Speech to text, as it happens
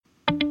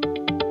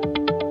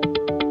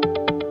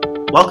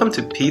Welcome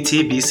to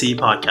PTBC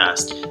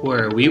Podcast,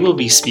 where we will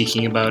be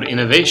speaking about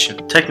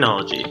innovation,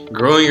 technology,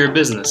 growing your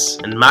business,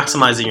 and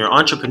maximizing your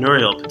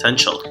entrepreneurial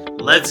potential.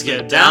 Let's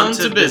get down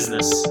to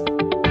business.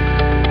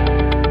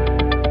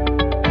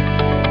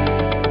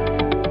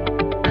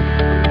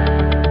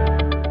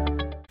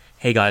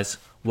 Hey guys,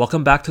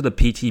 welcome back to the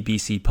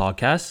PTBC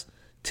Podcast.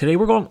 Today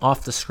we're going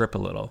off the script a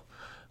little.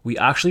 We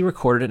actually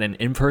recorded an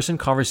in-person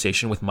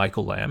conversation with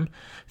Michael Lamb,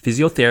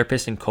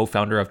 physiotherapist and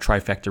co-founder of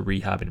Trifecta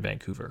Rehab in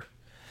Vancouver.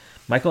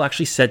 Michael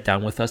actually sat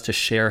down with us to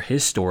share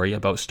his story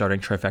about starting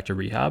Trifecta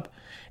Rehab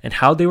and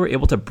how they were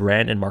able to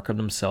brand and market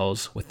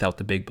themselves without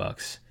the big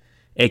bucks,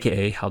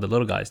 aka how the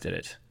little guys did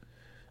it.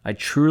 I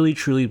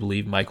truly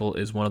believe Michael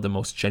is one of the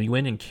most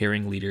genuine and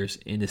caring leaders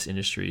in this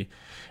industry,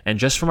 and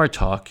just from our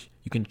talk,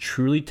 you can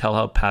truly tell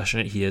how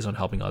passionate he is on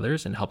helping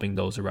others and helping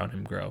those around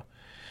him grow.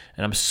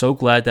 And I'm so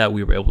glad that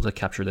we were able to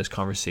capture this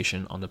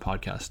conversation on the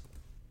podcast.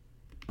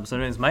 So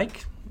my name's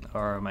Mike,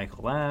 or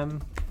Michael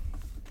Lamb,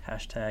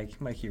 hashtag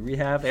Mikey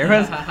Rehab.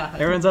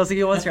 Everyone's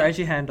asking, what's your IG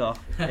handle?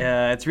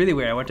 It's really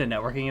weird. I went to a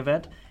networking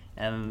event,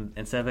 and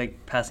instead of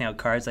like passing out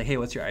cards, like, hey,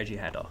 what's your IG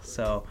handle?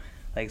 So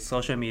like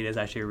social media is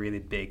actually a really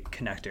big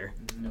connector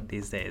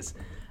these days.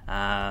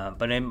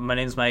 But my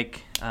name's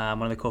Mike. I'm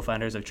one of the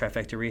co-founders of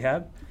Trifecta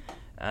Rehab.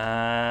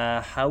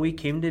 How we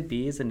came to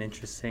be is an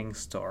interesting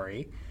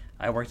story.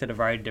 I worked at a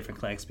variety of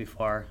different clinics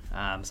before.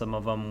 Some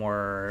of them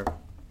were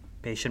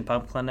patient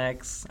pump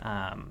clinics.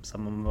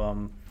 Some of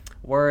them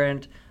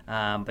weren't.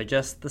 But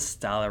just the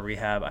style of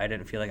rehab, I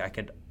didn't feel like I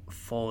could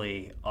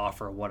fully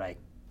offer what I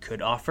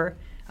could offer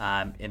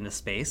in the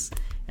space.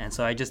 And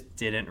so I just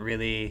didn't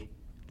really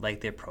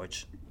like the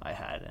approach I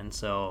had. And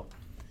so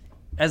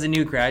as a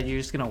new grad, you're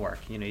just going to work.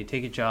 You know, you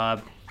take a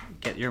job,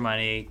 get your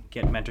money,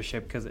 get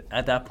mentorship. Because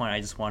at that point,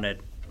 I just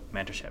wanted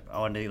mentorship. I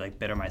wanted to like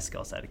better my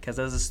skill set. Because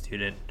as a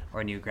student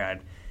or a new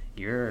grad,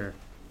 you're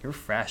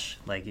fresh.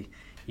 Like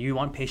you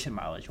want patient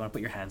mileage. You want to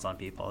put your hands on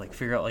people. Like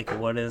figure out like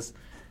what does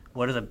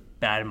a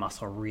bad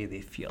muscle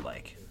really feel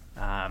like?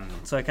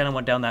 So I kind of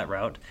went down that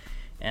route.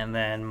 And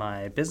then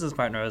my business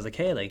partner was like,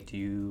 hey, like, do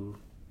you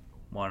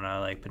want to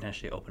like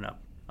potentially open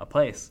up a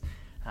place?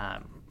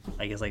 I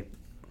guess like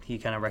he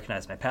kind of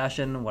recognized my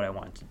passion, what I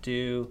wanted to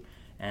do.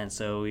 And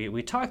so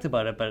we talked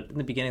about it, but in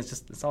the beginning,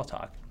 it's all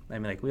talk. I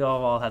mean, like we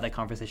all had that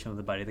conversation with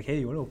a buddy, like, hey,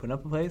 you want to open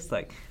up a place?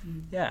 Like,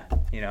 yeah,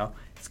 you know,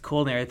 it's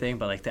cool and everything,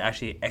 but like to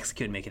actually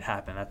execute and make it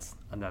happen, that's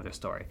another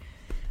story.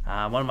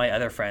 One of my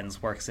other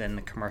friends works in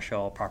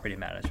commercial property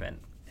management,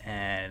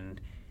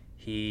 and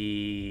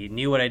he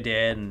knew what I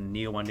did and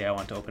knew one day I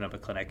wanted to open up a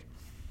clinic.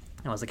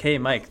 And I was like, hey,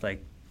 Mike,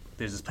 like,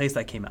 there's this place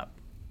that came up.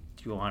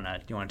 Do you want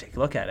to take a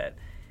look at it?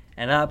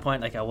 And at that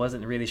point, like, I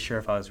wasn't really sure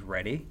if I was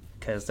ready,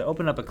 because to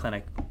open up a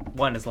clinic,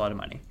 one, is a lot of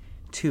money.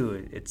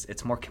 Two,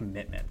 it's more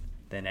commitment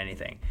than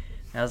anything.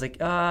 And I was like,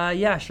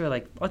 yeah, sure,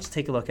 like, I'll just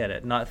take a look at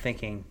it, not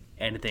thinking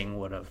anything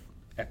would have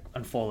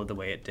unfolded the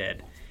way it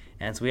did.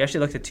 And so we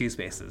actually looked at two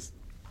spaces.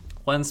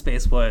 One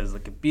space was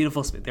like a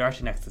beautiful space. They're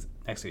actually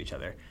next to each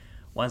other.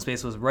 One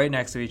space was right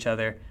next to each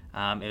other.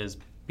 It was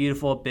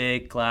beautiful,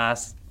 big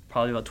glass,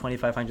 probably about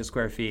 2,500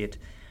 square feet.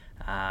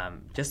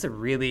 Just a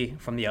really,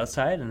 from the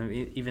outside and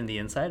even the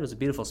inside, it was a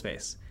beautiful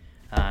space.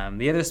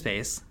 The other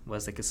space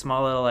was like a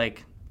small little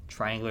like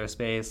triangular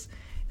space.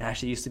 It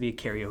actually used to be a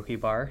karaoke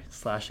bar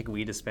 / like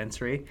weed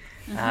dispensary.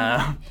 It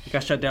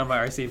got shut down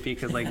by RCMP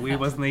because like weed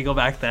wasn't legal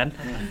back then.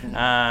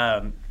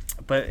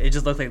 But it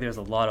just looked like there was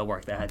a lot of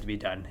work that had to be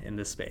done in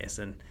this space.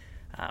 And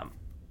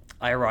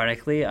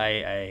ironically,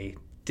 I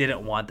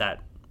didn't want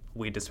that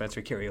weed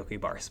dispensary karaoke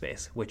bar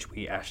space, which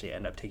we actually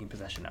ended up taking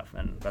possession of.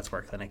 And that's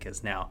where our clinic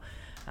is now.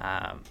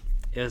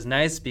 It was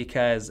nice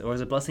because it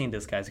was a blessing in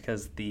disguise,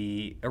 because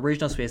the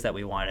original space that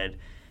we wanted,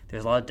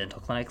 there's a lot of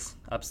dental clinics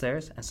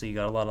upstairs. And so you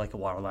got a lot of like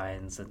water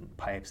lines and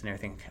pipes and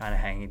everything kind of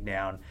hanging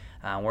down.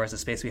 Whereas the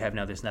space we have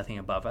now, there's nothing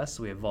above us.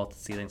 So we have vaulted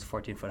ceilings,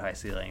 14-foot high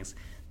ceilings.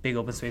 Big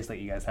open space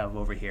like you guys have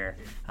over here,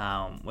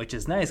 which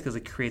is nice because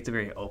it creates a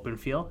very open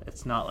feel.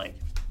 It's not like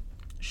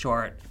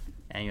short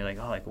and you're like,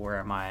 oh, like where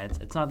am I?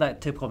 It's not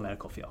that typical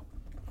medical feel.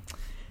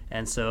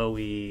 And so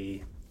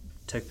we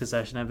took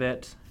possession of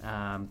it.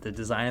 The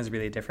design is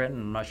really different.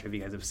 I'm not sure if you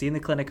guys have seen the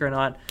clinic or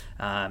not.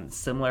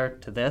 Similar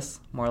to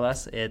this, more or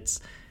less. It's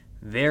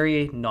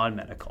very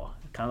non-medical.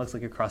 It kind of looks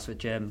like a CrossFit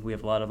gym. We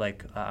have a lot of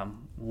like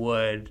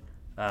wood,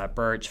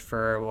 birch,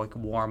 fir, like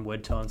warm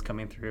wood tones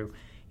coming through.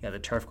 You got the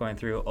turf going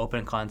through,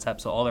 open concept,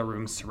 so all the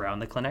rooms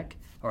surround the clinic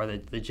or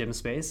the gym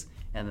space,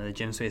 and then the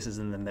gym space is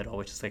in the middle,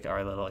 which is like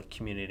our little like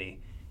community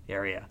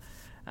area.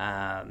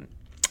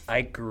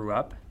 I grew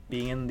up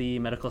being in the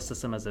medical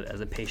system as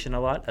a patient a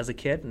lot as a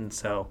kid, and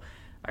so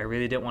I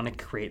really didn't want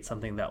to create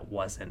something that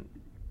wasn't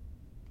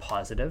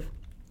positive.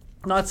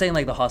 I'm not saying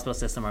like the hospital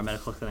system or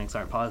medical clinics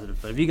aren't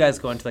positive, but if you guys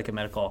go into like a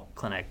medical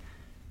clinic,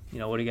 you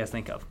know, what do you guys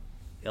think of?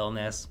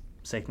 Illness,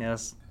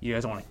 sickness. You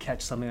guys want to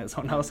catch something that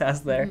someone else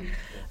has there.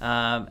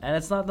 And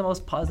it's not the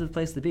most positive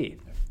place to be.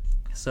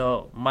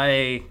 So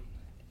my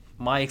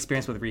my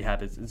experience with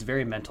rehab is it's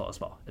very mental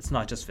as well. It's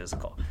not just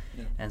physical.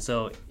 Yeah. And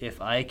so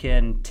if I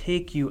can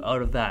take you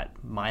out of that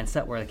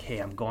mindset where like, hey,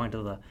 I'm going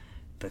to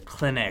the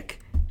clinic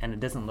and it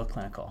doesn't look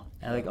clinical,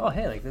 and like, oh,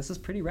 hey, like this is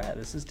pretty rad,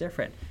 this is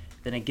different,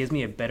 then it gives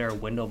me a better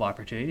window of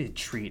opportunity to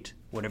treat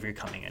whatever you're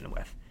coming in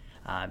with.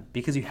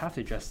 Because you have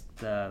to address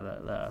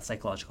the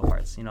psychological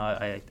parts. You know,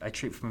 I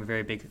treat from a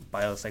very big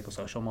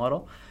biopsychosocial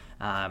model.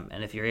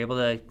 And if you're able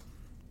to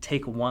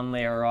take one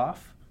layer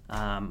off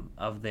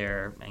of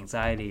their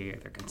anxiety or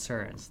their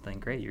concerns, then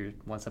great, you're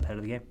one step ahead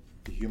of the game.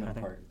 The human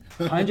part.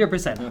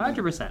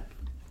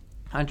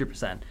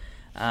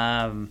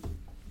 100%.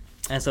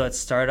 And so it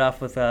started off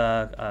with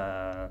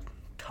a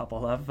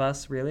couple of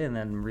us, really, and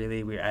then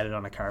really we added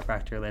on a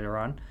chiropractor later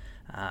on.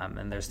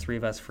 And there's 3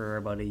 of us for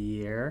about a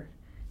year.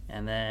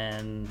 And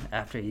then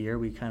after a year,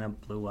 we kind of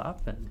blew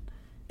up, and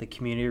the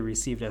community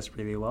received us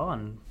really well,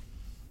 and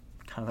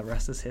kind of the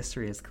rest is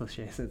history, as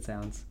cliche as it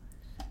sounds.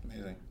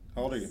 Amazing.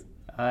 How old are you?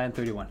 I'm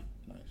 31.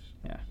 Nice.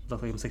 Yeah,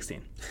 look like I'm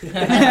 16.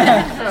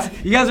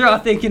 You guys are all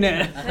thinking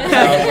it.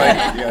 I was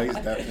like, yeah, he's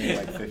definitely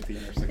like 15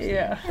 or 16.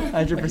 Yeah, 100%.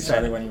 Like you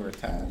started when you were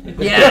 10.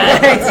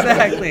 Yeah,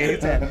 exactly.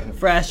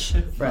 Fresh.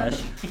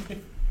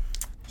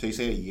 So you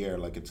say a year,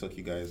 like it took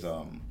you guys,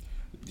 do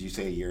you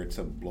say a year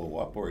to blow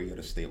up or a year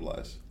to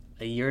stabilize?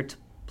 A year to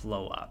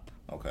blow up.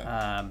 Okay.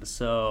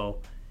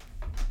 So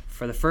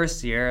for the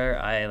first year,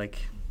 I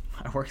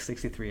worked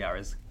 63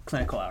 hours,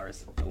 clinical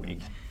hours a week.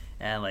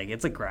 And like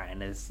it's a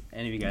grind, as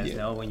any of you guys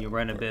know. When you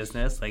run a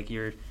business, like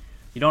you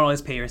don't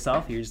always pay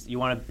yourself. You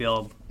want to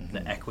build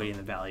the equity and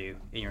the value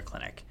in your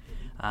clinic.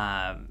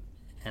 And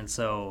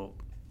so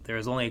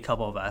there's only a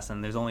couple of us,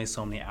 and there's only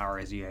so many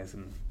hours you guys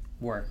can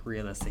work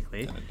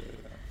realistically.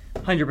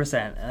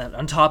 100%.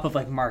 On top of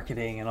like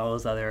marketing and all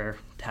those other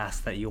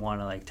tasks that you want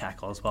to like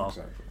tackle as well.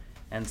 Exactly.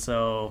 And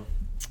so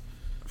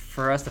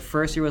for us, the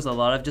first year was a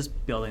lot of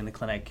just building the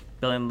clinic,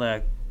 building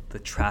the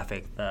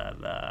traffic,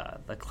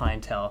 the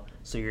clientele,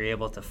 so you're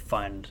able to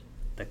fund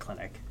the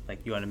clinic.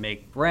 Like you want to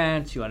make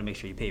rent, you want to make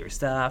sure you pay your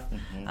staff.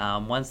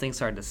 Once things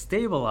started to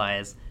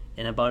stabilize,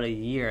 in about a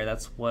year,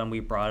 that's when we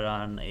brought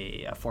on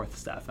a 4th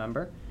staff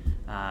member.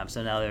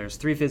 So now there's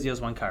 3 physios,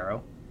 1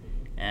 chiro,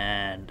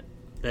 and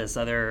this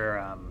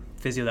other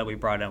physio that we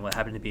brought in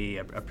happened to be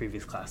a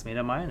previous classmate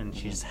of mine, and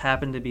she just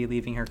happened to be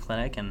leaving her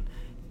clinic and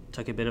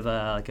took a bit of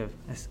a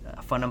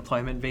fun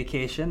employment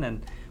vacation,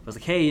 and was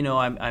like, hey, you know,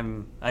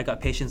 I got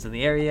patients in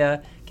the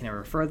area, can I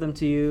refer them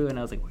to you? And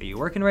I was like, are you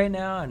working right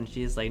now? And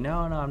she's like, no,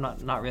 I'm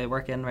not really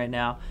working right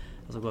now.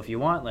 I was like, well, if you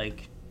want,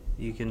 like,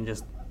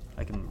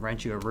 I can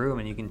rent you a room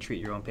and you can treat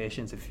your own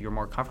patients if you're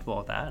more comfortable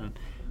with that. And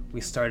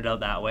we started out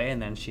that way,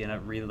 and then she ended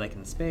up really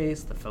liking the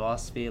space, the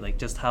philosophy, like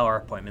just how our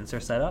appointments are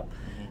set up.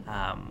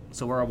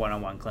 So we're a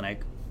one-on-one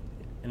clinic.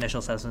 Initial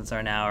assessments are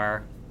an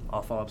hour,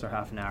 all follow-ups are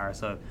half an hour,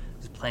 so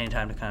there's plenty of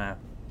time to kind of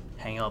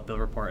hang out, build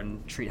rapport,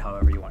 and treat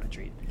however you want to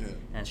treat. Yeah.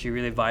 And she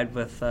really vibed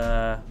with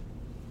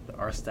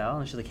our style,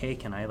 and she's like, hey,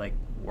 can I like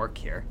work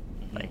here,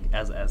 like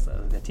as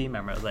a team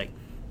member? I was like,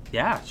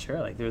 yeah, sure.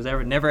 Like there was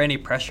never any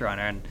pressure on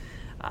her,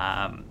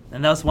 and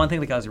that was one thing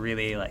like I was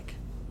really like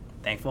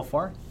thankful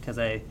for, because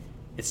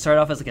it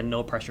started off as like a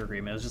no pressure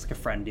agreement. It was just like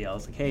a friend deal. I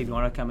was like, hey, if you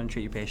want to come and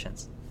treat your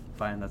patients,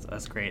 fine,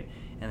 that's great.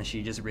 And then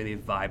she just really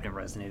vibed and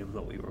resonated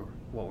with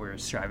what we were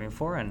striving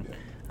for, and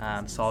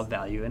saw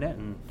value in it,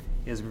 and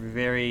it was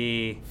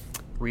very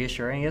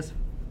reassuring, I guess,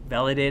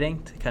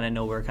 validating to kind of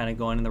know we're kind of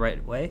going in the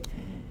right way.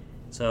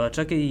 So it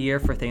took a year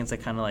for things to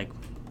kind of like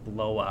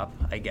blow up,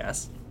 I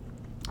guess.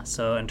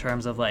 So in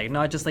terms of like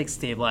not just like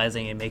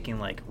stabilizing and making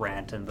like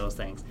rent and those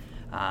things,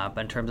 but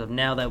in terms of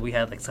now that we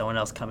had like someone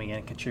else coming in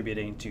and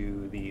contributing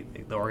to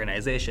the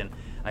organization,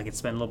 I could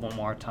spend a little bit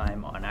more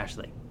time on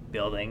actually like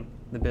building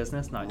the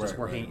business, not just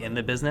working in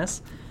the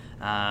business.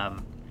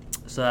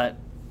 So that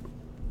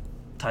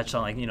touched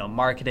on like, you know,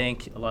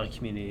 marketing, a lot of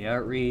community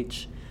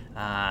outreach,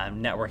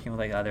 networking with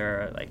like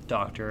other like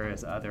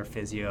doctors, other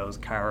physios,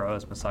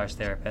 chiros, massage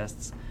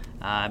therapists.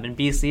 In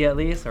BC at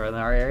least, or in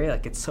our area,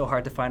 like it's so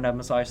hard to find a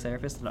massage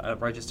therapist, a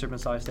registered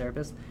massage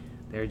therapist.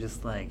 They're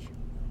just like,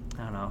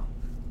 I don't know,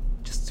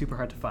 just super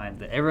hard to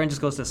find. Everyone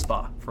just goes to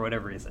spa for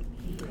whatever reason.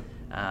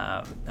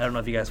 I don't know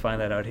if you guys find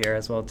that out here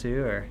as well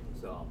too, or?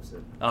 It's the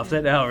opposite.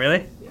 Opposite? Oh,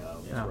 really? Yeah,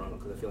 Toronto,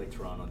 because I feel like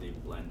Toronto, they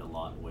blend a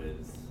lot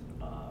with,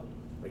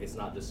 like it's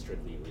not just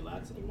strictly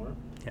relax anymore.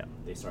 Yeah.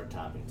 They start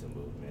tapping to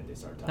movement, they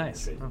start tapping to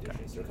straight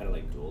conditioning. So they're kind of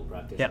like dual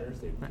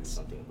practitioners. They do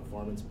something in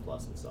performance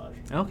plus massage.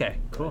 Okay,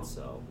 cool. Right?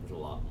 So there's a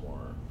lot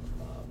more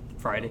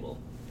variety.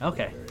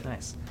 Okay,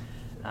 nice.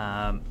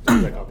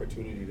 Seems like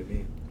opportunity to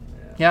me.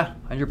 Yeah,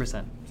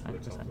 100%.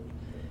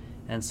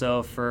 And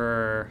so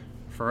for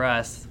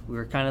us, we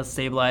were kind of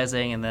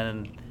stabilizing, and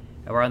then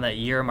around that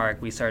year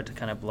mark, we started to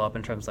kind of blow up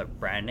in terms of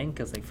branding.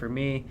 Because like for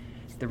me,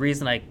 the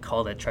reason I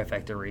called it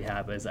Trifecta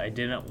Rehab is I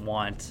didn't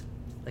want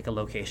like a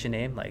location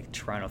name like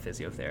Toronto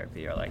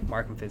Physiotherapy or like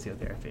Markham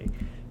Physiotherapy,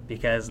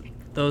 because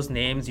those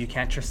names you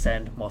can't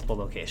transcend multiple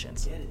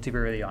locations, to be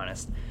really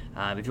honest.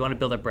 If you want to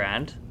build a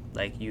brand,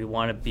 like you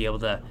want to be able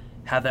to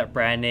have that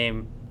brand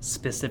name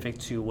specific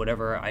to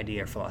whatever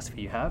idea or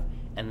philosophy you have,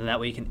 and then that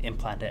way you can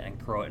implant it and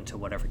grow it into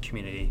whatever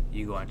community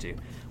you go into.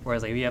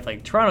 Whereas like if you have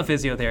like Toronto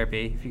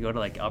Physiotherapy, if you go to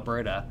like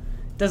Alberta,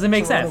 doesn't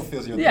make sense.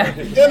 Yeah,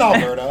 in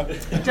Alberta.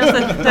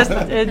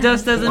 It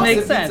just doesn't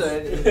make sense.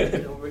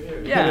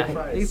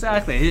 Yeah,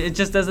 exactly. It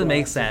just doesn't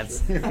make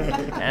sense.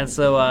 And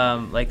so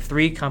like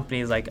 3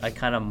 companies like I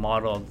kind of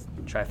modeled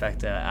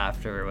Trifecta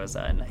after was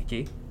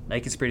Nike.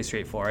 Nike's pretty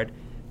straightforward.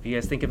 If you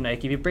guys think of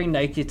Nike, if you bring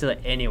Nike to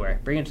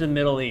anywhere, bring it to the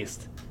Middle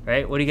East,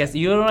 right? What do you guys?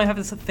 You don't have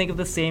to think of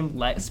the same,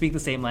 speak the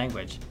same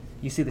language.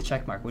 You see the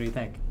check mark. What do you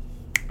think?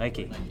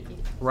 Nike.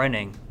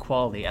 Running,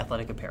 quality,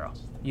 athletic apparel.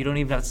 You don't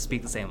even have to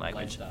speak the same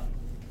language.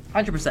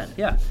 100%.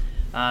 Yeah.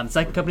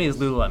 Second company is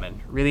Lululemon,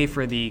 really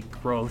for the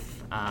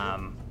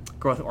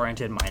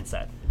growth-oriented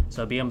mindset.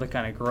 So being able to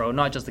kind of grow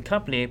not just the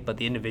company but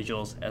the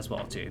individuals as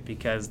well too.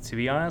 Because to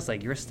be honest,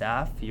 like your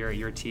staff,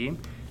 your team,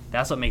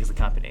 that's what makes the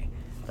company.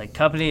 Like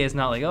company is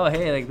not like, oh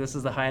hey, like this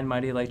is the high and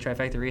mighty like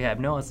Trifecta Rehab.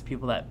 No, it's the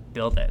people that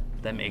build it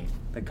that make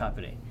the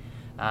company.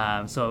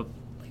 So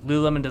like,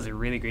 Lululemon does a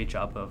really great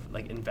job of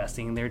like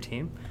investing in their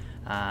team.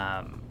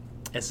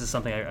 It's just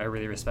something I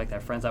really respect. I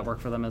have friends that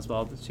work for them as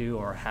well too,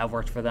 or have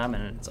worked for them,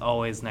 and it's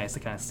always nice to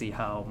kind of see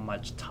how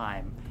much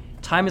time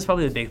is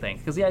probably the big thing.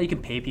 Because yeah, you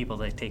can pay people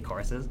to take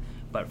courses,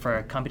 but for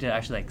a company to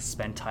actually like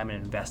spend time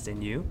and invest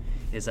in you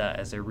is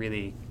a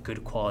really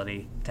good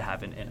quality to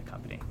have in a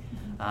company.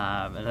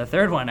 And the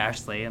third one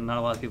actually, and not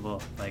a lot of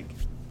people like,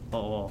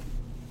 they'll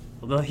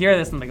hear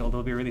this and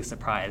they'll be really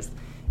surprised,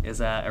 is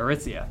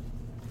Aritzia.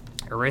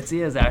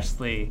 Aritzia is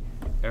actually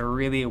a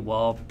really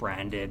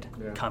well-branded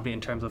company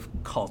in terms of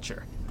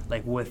culture,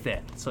 like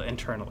within, so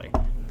internally.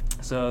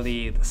 So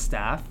the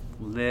staff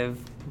live,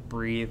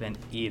 breathe, and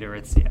eat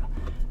Aritzia.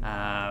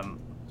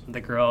 The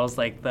girls,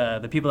 like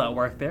the people that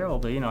work there will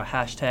be,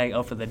 hashtag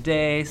out for the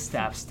day,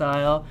 staff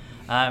style.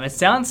 It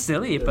sounds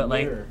silly, but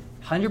like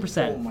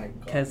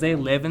 100%, because they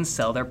live and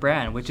sell their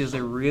brand, which is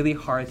a really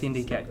hard thing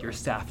to get your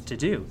staff to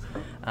do.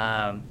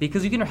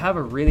 Because you can have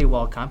a really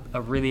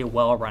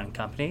well-run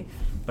company,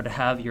 but to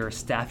have your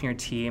staff and your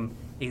team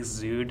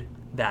exude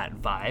that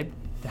vibe,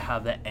 to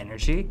have that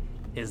energy,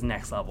 is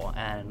next level.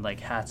 And like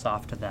hats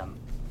off to them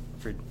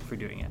for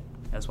doing it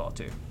as well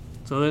too.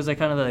 So those are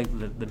kind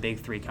of the big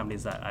 3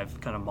 companies that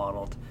I've kind of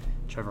modeled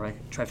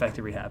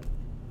Trifecta Rehab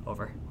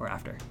over or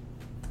after.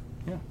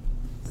 Yeah.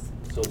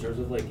 So in terms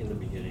of like in the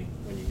beginning,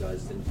 when you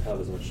guys didn't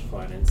have as much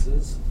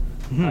finances,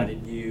 what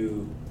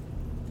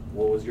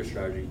was your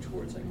strategy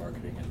towards like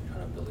marketing and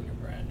kind of building your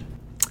brand?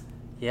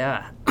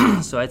 Yeah,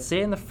 so I'd say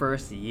in the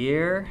first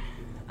year,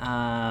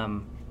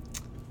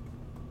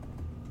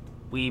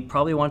 we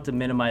probably wanted to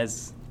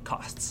minimize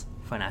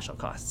financial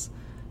costs.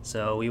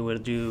 So we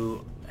would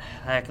do a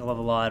heck of a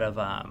lot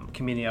of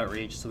community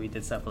outreach. So we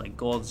did stuff like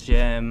Gold's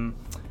Gym,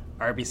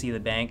 RBC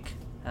the Bank.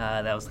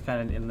 That was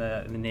kind of in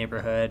the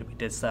neighborhood. We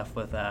did stuff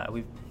with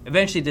we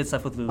eventually did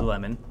stuff with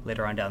Lululemon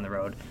later on down the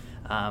road,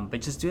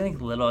 but just doing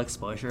little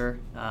exposure,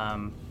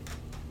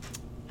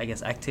 I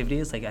guess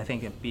activities. Like I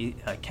think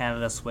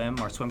Canada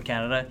Swim or Swim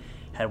Canada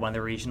had one of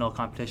the regional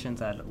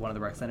competitions at one of the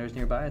rec centers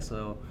nearby.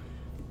 So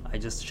I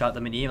just shot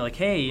them an email like,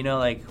 hey,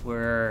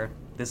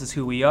 this is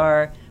who we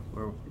are.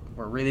 We're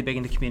really big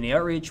into community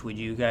outreach. Would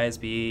you guys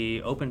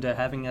be open to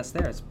having us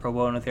there? It's pro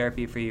bono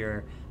therapy for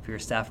your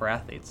staff or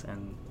athletes.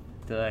 And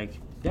they're like,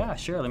 yeah,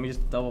 sure. Let me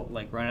just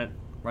run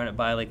it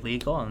by like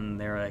legal, and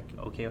they're like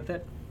okay with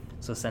it.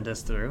 So sent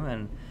us through,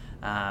 and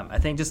I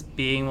think just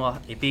being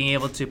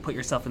able to put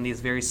yourself in these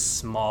very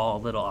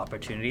small little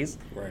opportunities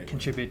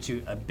contribute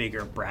to a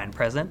bigger brand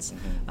presence.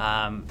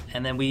 Mm-hmm.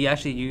 And then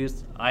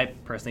I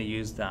personally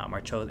used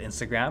or chose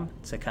Instagram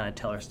to kind of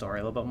tell our story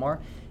a little bit more.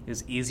 It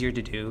was easier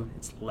to do.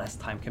 It's less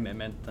time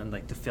commitment than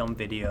like to film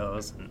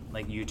videos and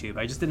like YouTube.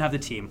 I just didn't have the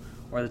team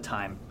or the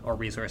time or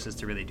resources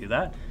to really do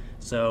that.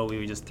 So we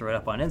would just throw it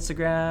up on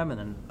Instagram, and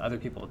then other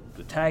people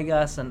would tag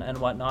us and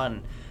whatnot.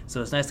 And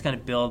so it's nice to kind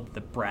of build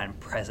the brand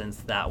presence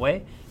that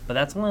way. But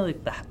that's only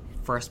like the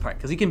first part,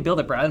 because you can build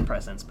a brand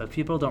presence, but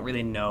people don't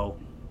really know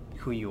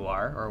who you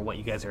are or what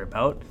you guys are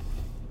about.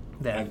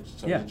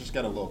 Just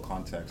get a little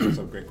context. That's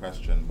a great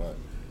question, but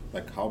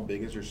like how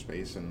big is your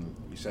space? And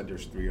you said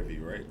there's 3 of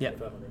you, right? Yeah.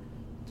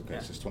 Okay,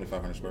 so it's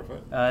 2,500 square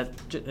foot?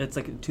 It's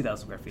like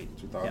 2,000 square feet.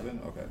 2,000? Yeah.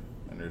 Okay.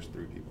 And there's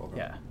 3 people. Okay.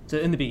 Yeah. So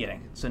in the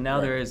beginning. So now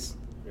there is...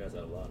 You guys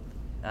have a lot.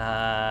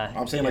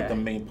 I'm saying like the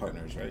main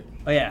partners, right?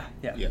 Oh, yeah.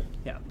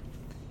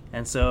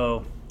 And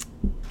so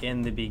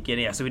in the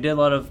beginning, so we did a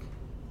lot of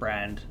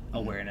brand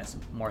awareness,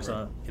 more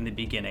so in the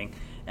beginning.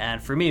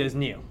 And for me, it was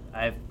new.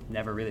 I've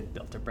never really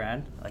built a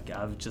brand. Like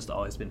I've just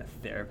always been a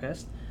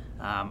therapist.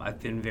 I've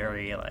been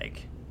very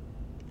like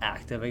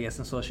active, I guess,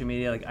 in social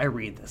media. Like I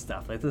read this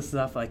stuff. Like this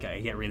stuff, like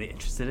I get really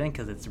interested in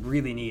because it's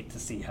really neat to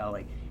see how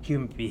like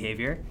human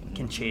behavior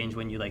can change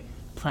when you like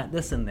plant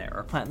this in there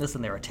or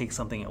take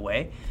something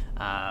away.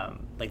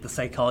 Like the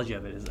psychology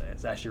of it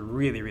is actually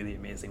really, really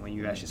amazing when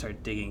you actually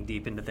start digging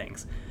deep into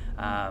things.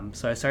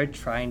 So I started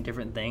trying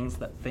different things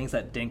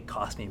that didn't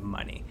cost me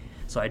money.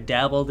 So I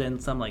dabbled in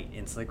some like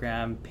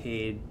Instagram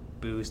page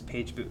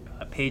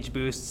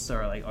boosts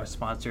or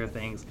sponsor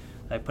things.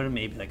 I put in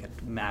maybe like a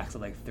max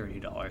of like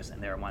 $30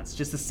 in there once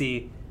just to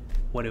see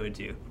what it would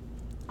do.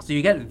 So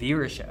you get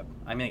viewership.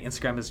 I mean,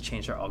 Instagram has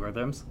changed their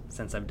algorithms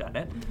since I've done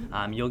it.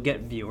 You'll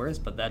get viewers,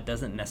 but that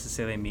doesn't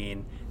necessarily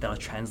mean that'll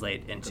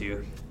translate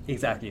into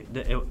exactly.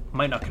 It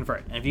might not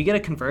convert. And if you get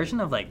a conversion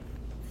of like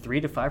 3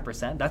 to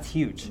 5%, that's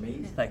huge.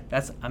 Amazing. Like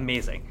that's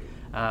amazing.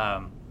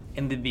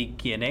 In the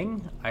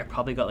beginning, I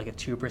probably got like a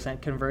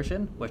 2%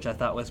 conversion, which I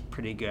thought was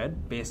pretty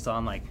good based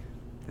on like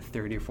the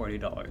 $30 or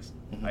 $40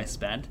 I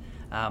spent.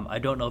 I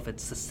don't know if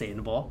it's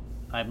sustainable.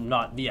 I'm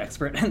not the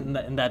expert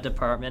in that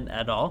department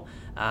at all.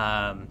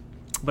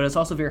 But it's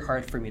also very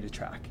hard for me to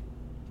track,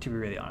 to be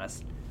really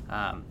honest.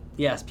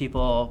 Yes,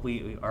 people,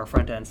 our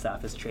front-end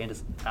staff is trained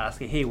to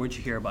ask, hey, where'd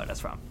you hear about us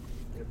from?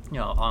 You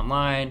know,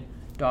 online,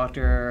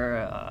 doctor,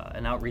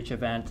 an outreach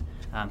event.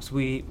 So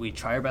we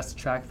try our best to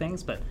track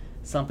things, but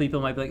some people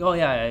might be like, oh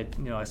yeah,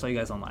 I saw you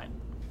guys online.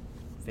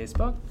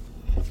 Facebook,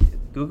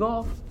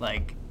 Google,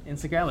 like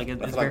Instagram, like it's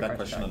very like that hard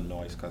question to track.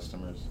 annoys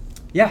customers.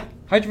 Yeah,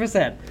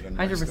 100%. 100%.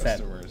 100%.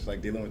 Customers,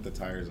 like dealing with the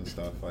tires and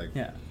stuff. Like,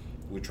 yeah,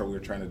 we were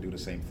trying to do the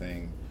same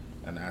thing,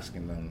 and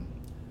asking them,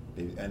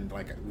 and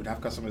like we'd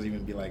have customers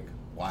even be like,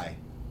 "Why?"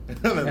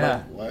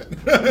 Yeah. Like, what?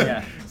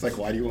 Yeah. It's like,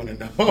 why do you want to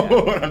know?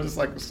 Yeah. I'm just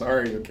like,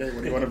 sorry. Okay,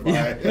 what do you want to buy?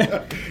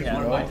 Yeah. You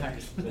know? Buy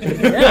tires.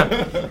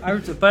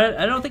 Yeah, but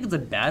I don't think it's a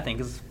bad thing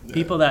because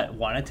people that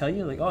want to tell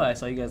you, like, oh, I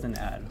saw you guys in an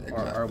ad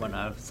or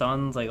whatnot. If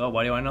someone's like, oh,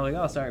 why do you want to know? Like,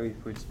 oh, sorry,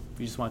 we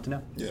just want to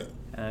know. Yeah.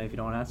 And if you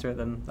don't want to answer it,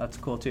 then that's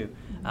cool too.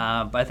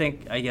 But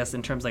I guess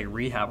in terms of like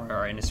rehab or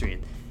our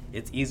industry,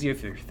 it's easier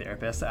if your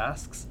therapist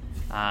asks.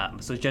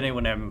 So generally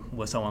when I'm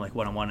with someone like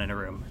one-on-one in a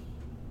room,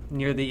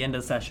 near the end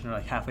of the session or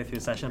like halfway through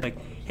the session, I'm like,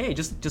 hey,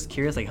 just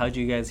curious, like, how'd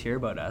you guys hear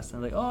about us?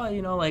 And like, oh,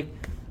 like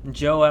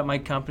Joe at my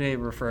company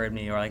referred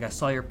me, or like I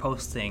saw your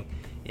posting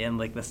in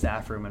like the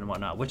staff room and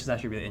whatnot, which is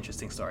actually a really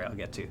interesting story I'll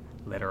get to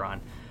later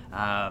on.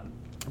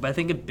 But I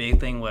think a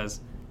big thing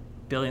was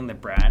building the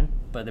brand,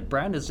 but the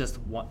brand is just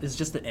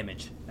the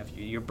image of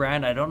you. Your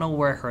brand, I don't know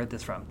where I heard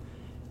this from.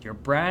 Your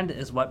brand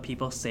is what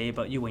people say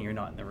about you when you're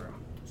not in the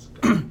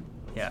room.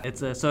 Yeah,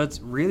 so it's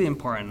really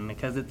important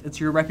because it's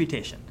your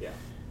reputation. Yeah.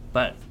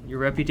 But your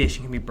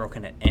reputation can be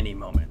broken at any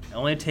moment.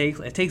 It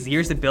takes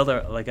years to build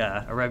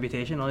a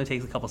reputation. It only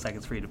takes a couple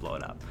seconds for you to blow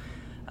it up.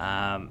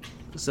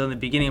 So in the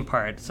beginning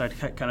part, so to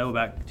kind of go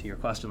back to your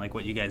question, like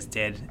what you guys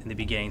did in the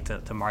beginning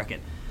to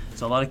market.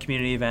 So a lot of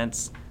community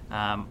events.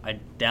 I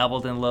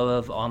dabbled in a little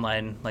of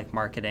online like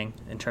marketing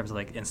in terms of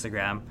like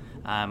Instagram.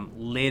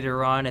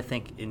 Later on, I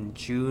think in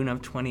June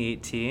of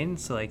 2018,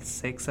 so like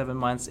 6-7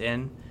 months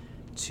in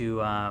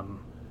to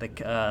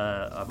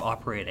of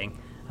operating,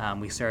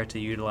 we started to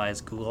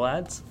utilize Google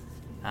Ads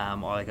or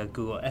like a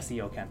Google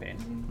SEO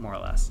campaign, more or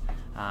less.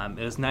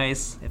 It was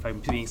nice. If I'm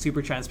being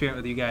super transparent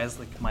with you guys,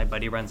 like my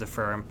buddy runs a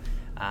firm.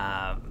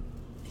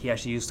 He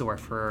actually used to work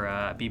for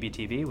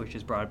BBTV, which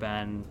is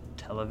broadband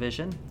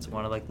television. It's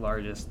one of like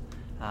largest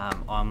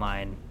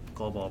online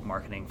global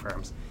marketing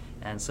firms.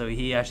 And so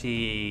he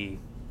actually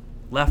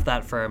left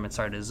that firm and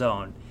started his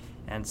own.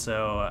 And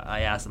so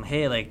I asked him,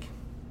 hey, like,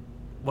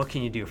 what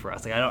can you do for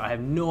us? Like, I have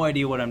no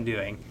idea what I'm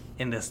doing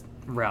in this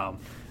realm.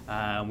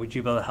 Would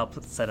you be able to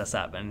help set us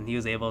up? And he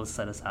was able to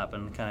set us up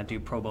and kind of do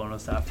pro bono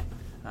stuff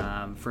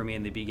for me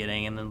in the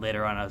beginning. And then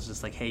later on, I was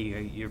just like, hey,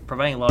 you're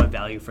providing a lot of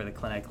value for the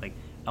clinic. Like,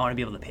 I want to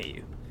be able to pay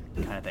you,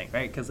 kind of thing,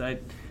 right? Because I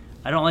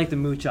don't like to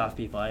mooch off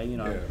people.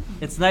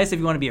 It's nice if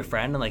you want to be a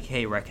friend and like,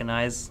 hey,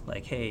 recognize,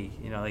 like, hey,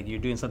 like you're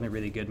doing something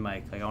really good,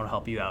 Mike. Like, I want to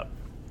help you out.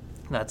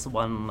 That's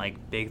one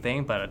like big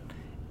thing, but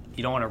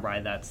you don't want to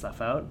ride that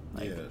stuff out.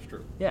 Like, yeah, that's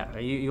true. Yeah,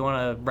 you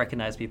want to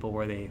recognize people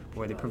where they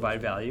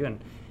provide value,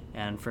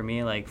 and for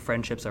me, like,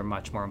 friendships are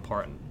much more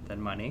important than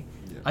money.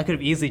 Yeah. I could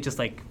have easily just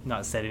like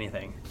not said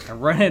anything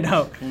and run it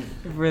out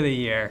for the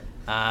year,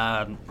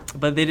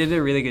 but they did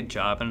a really good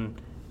job,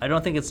 and I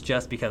don't think it's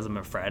just because I'm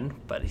a friend,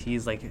 but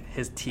he's like,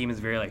 his team is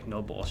very like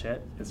no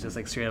bullshit. It's just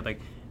like straight up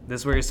like,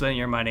 this is where you're spending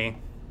your money.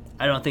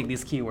 I don't think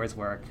these keywords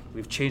work.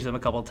 We've changed them a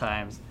couple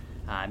times.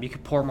 You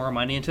could pour more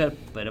money into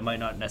it, but it might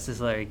not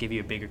necessarily give you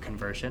a bigger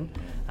conversion.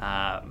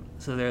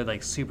 So they're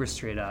like super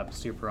straight up,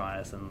 super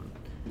honest, and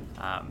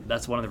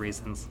that's one of the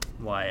reasons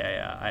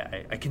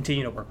why I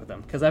continue to work with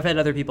them. Because I've had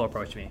other people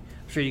approach me.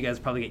 I'm sure you guys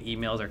probably get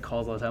emails or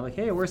calls all the time, like,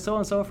 hey, we're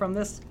so-and-so from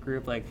this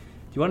group. Like,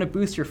 do you want to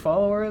boost your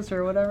followers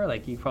or whatever?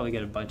 Like, you probably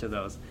get a bunch of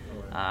those.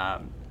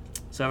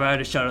 So if I were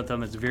to shout out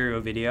them, it's Vero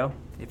Video,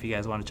 if you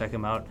guys want to check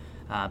them out.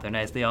 They're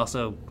nice. They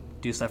also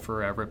do stuff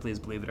for Ripley's,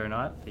 believe it or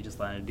not. They just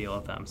landed a deal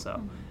with them.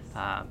 So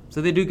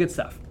they do good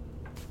stuff.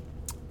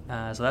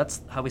 So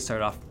that's how we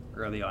started off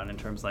early on in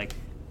terms of like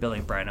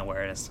building brand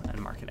awareness and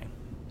marketing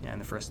in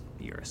the first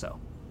year or so.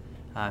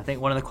 I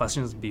think one of the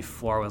questions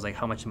before was like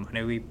how much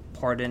money we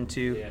poured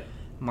into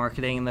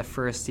marketing in the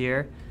first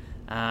year.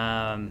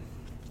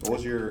 What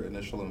was your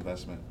initial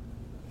investment,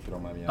 if you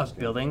don't mind me asking? Of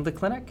building the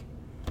clinic?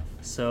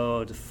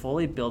 So to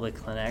fully build a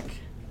clinic,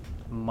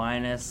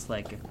 minus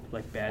like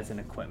beds and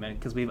equipment,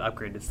 because we've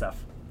upgraded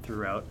stuff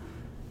throughout,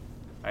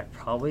 I'd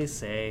probably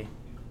say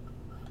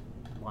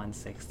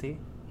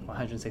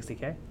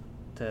 160K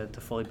to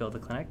fully build the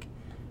clinic.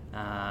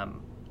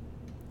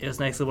 It was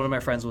nice that one of my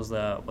friends was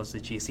the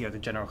GC, or the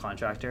general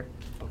contractor,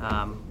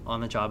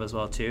 on the job as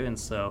well too. And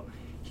so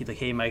he's like,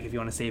 hey Mike, if you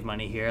want to save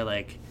money here,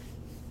 like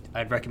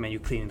I'd recommend you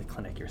cleaning the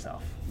clinic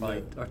yourself,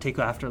 or take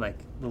after like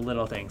the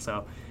little things.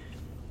 So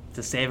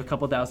to save a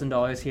couple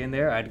 $1,000s here and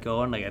there, I'd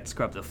go and like I'd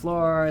scrub the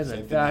floors,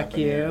 I'd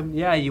vacuum.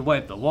 Yeah, you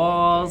wipe the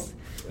walls,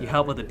 you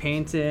help with the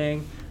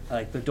painting,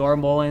 like the door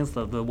moldings,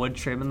 the wood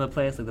trim in the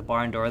place, like the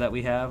barn door that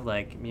we have.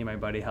 Like me and my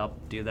buddy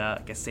helped do that.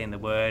 Like I stain the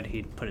wood,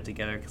 he'd put it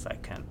together because I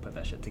can't put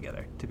that shit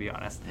together, to be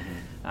honest.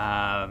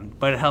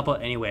 But it helped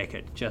out any way I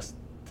could, just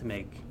to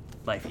make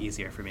life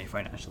easier for me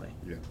financially.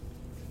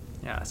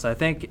 Yeah. So I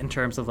think in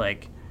terms of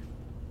like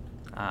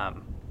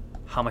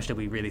how much did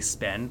we really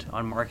spend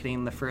on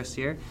marketing the first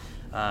year?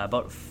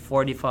 About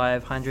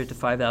 $4,500 to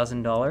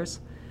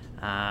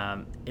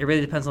 $5,000. It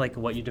really depends on like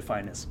what you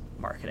define as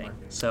marketing.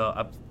 So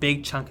a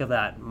big chunk of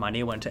that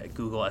money went to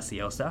Google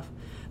SEO stuff.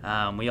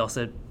 We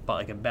also bought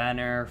like a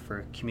banner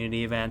for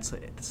community events,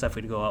 the stuff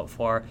we'd go out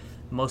for.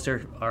 Most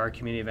of our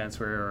community events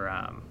were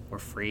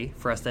free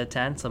for us to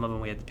attend. Some of them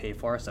we had to pay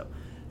for, so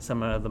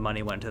some of the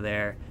money went to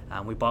there.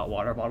 We bought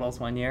water bottles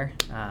one year,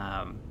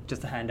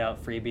 just to hand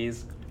out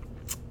freebies.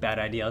 Bad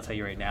idea, I'll tell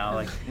you right now.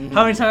 Like,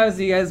 how many times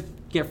do you guys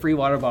get free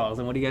water bottles,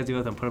 and what do you guys do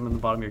with them? Put them in the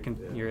bottom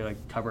of your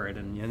like cupboard,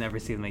 and you'll never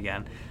see them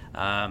again.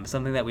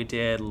 Something that we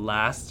did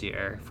last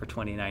year for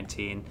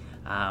 2019,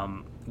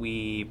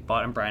 we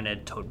bought and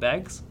branded tote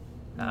bags.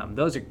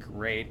 Those are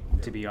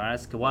great, to be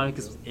honest. One,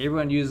 because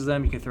everyone uses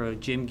them. You can throw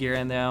gym gear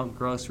in them,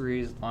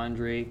 groceries,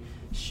 laundry,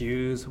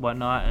 shoes,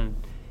 whatnot, and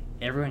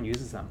everyone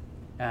uses them.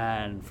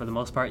 And for the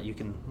most part, you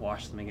can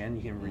wash them again.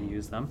 You can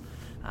reuse them.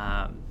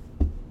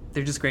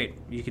 They're just great.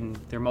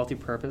 They're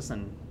multi-purpose,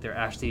 and they're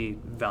actually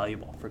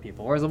valuable for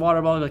people. Whereas a water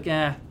bottle, like,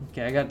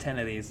 okay, I got 10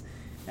 of these.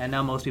 And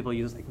now most people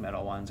use like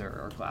metal ones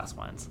or glass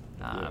ones.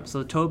 So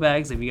the tote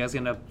bags, if you guys are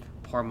gonna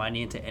pour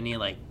money into any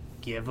like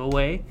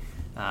giveaway,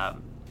 I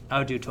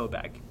would do tote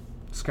bag.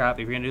 Scrap,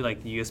 if you're gonna do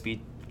like USB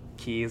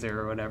keys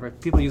or whatever,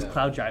 people use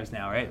cloud drives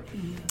now, right?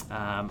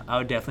 I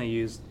would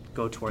definitely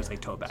go towards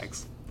like tote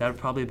bags. That would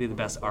probably be the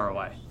best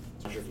ROI.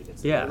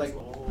 Yeah,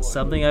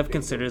 something I've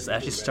considered is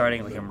actually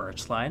starting like a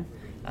merch line.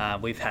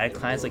 We've had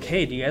clients like,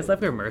 hey, do you guys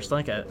have your merch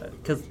line?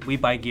 Because we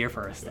buy gear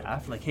for our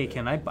staff. Like, hey,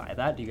 can I buy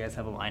that? Do you guys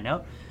have a line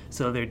out?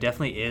 So there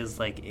definitely is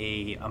like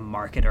a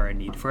market or a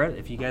need for it.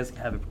 If you guys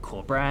have a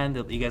cool brand,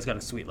 you guys got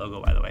a sweet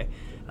logo, by the way.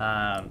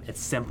 It's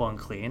simple and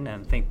clean,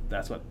 and I think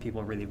that's what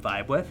people really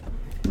vibe with.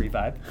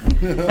 Revibe.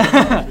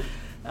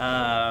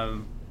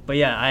 But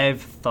yeah,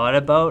 I've thought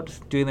about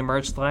doing the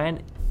merch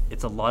line.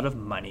 It's a lot of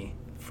money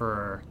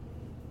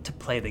to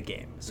play the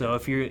game. So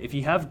if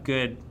you have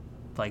good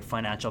like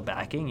financial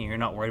backing and you're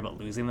not worried about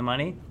losing the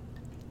money,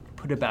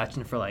 put a batch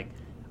in for like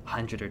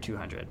 100 or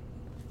 200.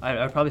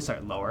 I'd probably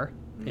start lower.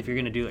 If you're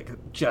gonna do like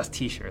just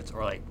t-shirts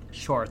or like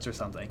shorts or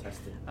something,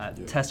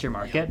 test your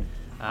market.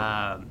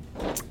 I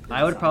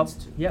would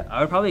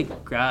probably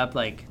grab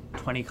like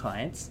 20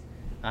 clients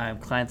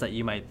that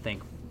you might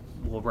think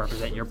will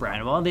represent your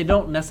brand well. And they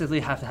don't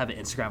necessarily have to have an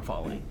Instagram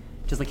following.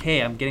 Just like,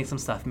 hey, I'm getting some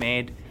stuff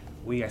made.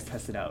 Will you guys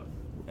test it out?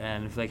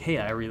 And if like, hey,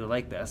 I really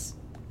like this,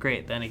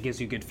 great. Then it gives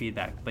you good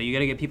feedback. But you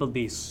gotta get people to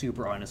be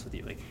super honest with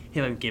you. Like,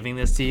 hey, I'm giving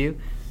this to you.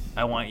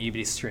 I want you to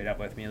be straight up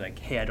with me. Like,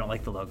 hey, I don't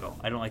like the logo.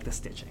 I don't like the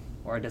stitching,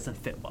 or it doesn't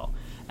fit well.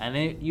 And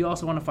then you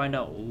also want to find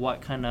out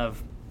what kind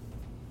of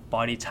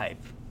body type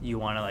you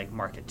want to like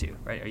market to,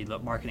 right? Are you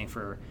marketing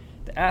for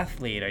the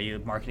athlete? Are you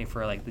marketing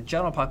for like the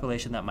general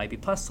population that might be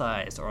plus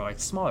size or like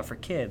smaller for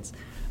kids?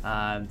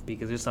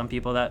 Because there's some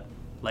people that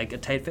like a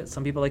tight fit,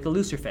 some people like a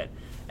looser fit.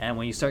 And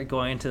when you start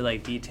going into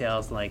like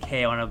details like,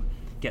 hey, I want to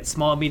get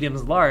small,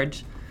 mediums,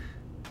 large,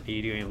 are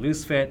you doing a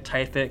loose fit,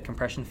 tight fit,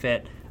 compression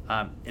fit?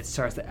 It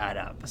starts to add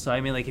up. So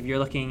I mean, like if you're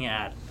looking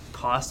at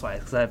cost-wise,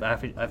 because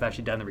I've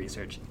actually done the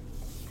research.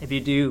 If you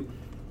do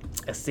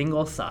a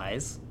single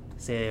size,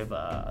 say of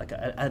like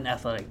an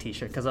athletic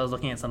T-shirt, because I was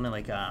looking at something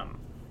like a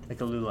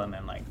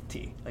Lululemon like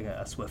tee, like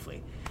a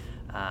Swiftly.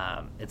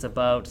 It's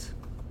about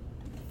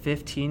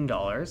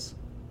 $15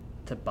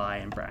 to buy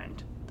and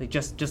brand, like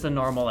just a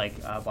normal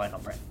like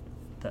vinyl print,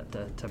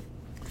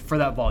 for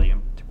that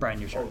volume to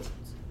brand your shirts.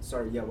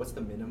 What's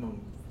the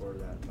minimum for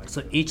that? Like,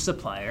 so each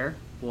supplier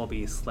will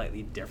be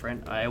slightly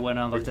different. I went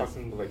on looked at. Are you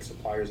talking like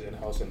suppliers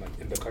in-house and like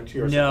in the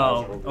country, or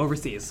no,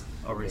 overseas?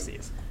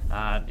 Overseas.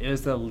 It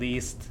was the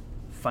least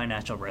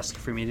financial risk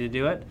for me to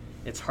do it.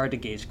 It's hard to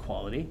gauge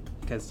quality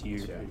because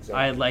exactly.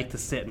 I like to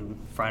sit in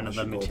front of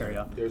the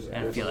material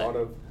and feel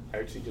it. I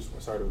actually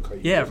just started to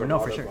cut you. Yeah,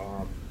 for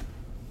sure.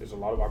 There's a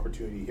lot of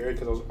opportunity here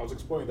because I was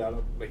exploring that.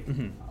 Like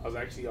I was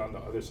actually on the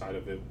other side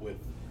of it with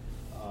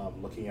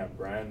looking at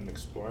brand and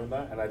exploring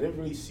that, and I didn't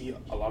really see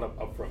a lot of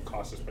upfront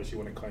costs, especially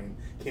when it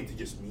came to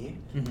just me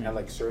and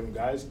like certain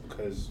guys,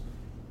 because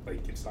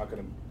like it's not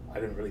gonna. I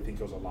didn't really think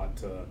it was a lot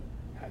to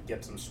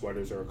get some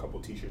sweaters or a couple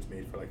T-shirts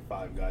made for like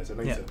 5 guys. I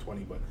know you said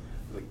 20, but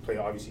like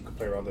obviously you could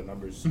play around the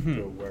numbers to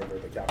wherever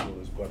the capital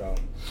is. But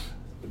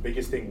the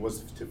biggest thing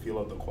was to feel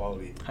out the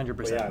quality.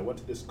 100%. Yeah, I went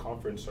to this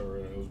conference, or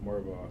it was more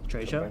of a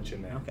trade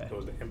convention. show. Okay. It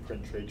was the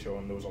Imprint trade show,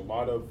 and there was a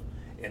lot of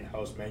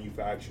in-house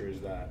manufacturers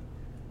that,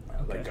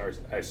 like,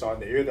 I saw in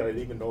the area that I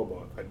didn't even know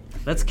about.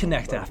 Let's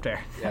connect after.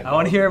 Yeah, I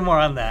want to hear more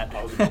on that.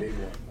 That was a big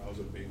one.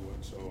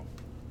 So,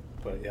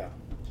 but yeah,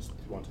 just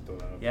want to throw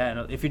that out. Yeah,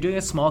 no, if you're doing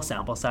a small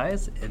sample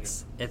size,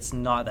 it's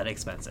not that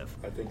expensive.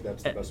 I think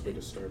that's the best way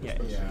to start, Yeah.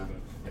 especially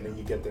and then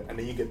you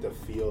get the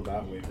feel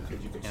that way,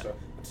 because you can start.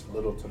 It's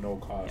little to no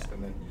cost,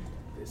 and then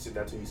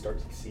that's when you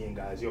start seeing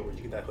guys. Yo, where'd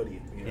you get that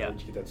hoodie? You know, where'd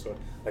you get that sweat?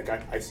 Like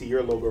I see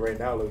your logo right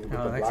now. Look with the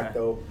black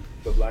though,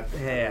 the black.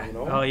 Yeah. You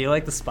know? Oh, you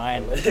like the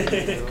spine?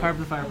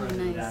 Carbon fiber.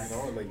 Nice. Yeah, you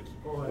know, like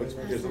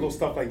there's little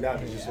stuff like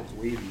that. It just looks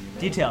wavy. You know?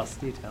 Details.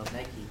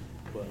 Nike.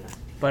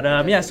 But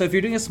yeah, so if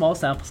you're doing a small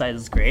sample size,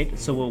 it's great.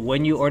 So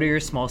when you order your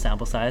small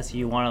sample size,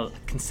 you want to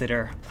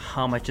consider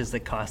how much is the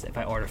cost if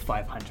I order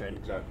 500.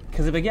 Exactly.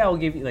 Because if we'll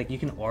give you, like, you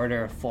can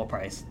order full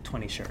price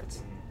 20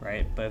 shirts,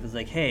 right? But if it's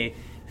like, hey,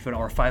 if you want to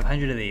order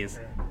 500 of these,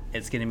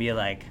 it's going to be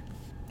like,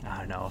 I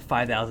don't know, a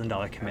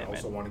 $5,000 commitment.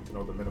 Also wanting to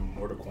know the minimum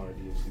order quantity.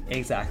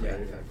 Exactly. Yeah,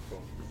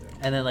 cool.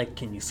 And then, like,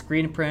 can you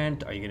screen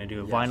print? Are you going to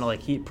do a vinyl,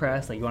 like, heat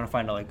press? Like, you want to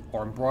find out, like,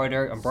 or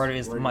embroider. Embroidery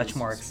is much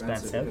more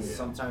expensive.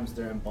 Sometimes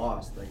they're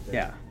embossed. Like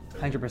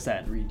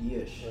 100%.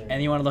 3D-ish.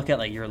 And you want to look at,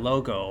 like, your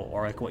logo,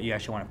 or like what you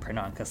actually want to print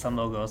on, because some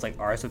logos, like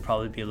ours, would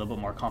probably be a little bit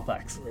more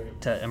complex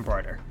to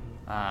embroider.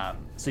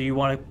 So you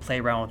want to play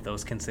around with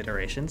those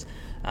considerations.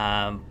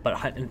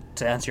 But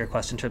to answer your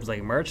question in terms of,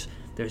 like, merch,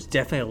 there's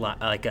definitely a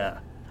lot, like I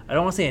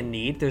don't want to say a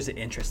need, there's an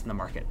interest in the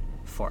market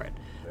for it.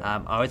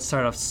 I would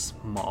start off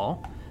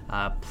small,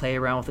 play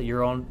around with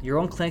your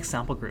own clinic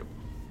sample group,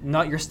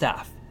 not your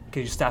staff,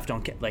 because your staff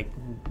don't get, like,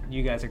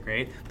 you guys are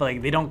great, but,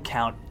 like, they don't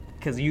count,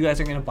 because you guys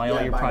are going to buy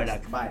all your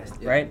product,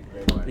 right?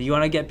 You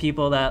want to get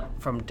people that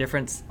from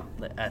different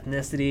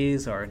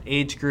ethnicities or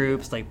age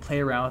groups, like,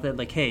 play around with it,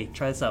 like, hey,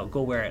 try this out,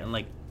 go wear it, and,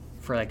 like,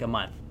 for like a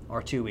month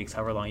or 2 weeks,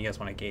 however long you guys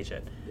want to gauge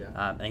it,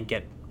 and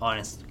get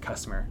honest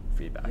customer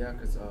feedback. Yeah,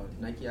 because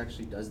Nike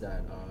actually does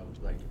that.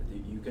 Like,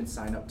 you can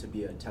sign up to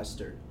be a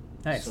tester.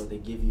 Nice. So they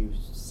give you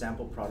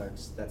sample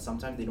products that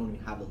sometimes they don't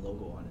even have a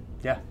logo on it.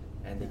 Yeah.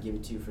 And they give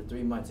it to you for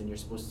 3 months, and you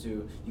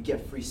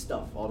get free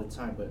stuff all the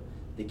time, but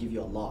they give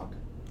you a log.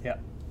 Yeah.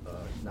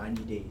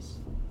 90 days.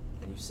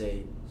 And you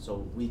say, so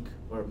week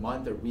or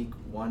month or week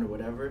 1 or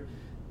whatever,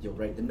 you'll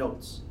write the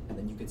notes, and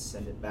then you can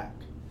send it back.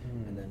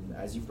 And then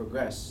as you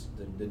progress,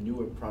 the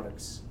newer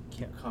products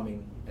keep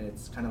coming, and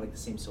it's kind of like the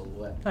same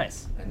silhouette.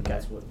 Nice. And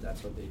that's what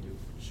they do.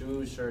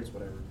 Shoes, shirts,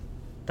 whatever.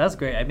 That's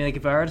great. I mean, like,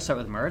 if I were to start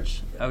with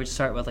merch, I would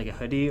start with, like, a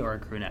hoodie or a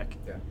crew neck.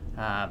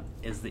 Yeah.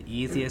 Is the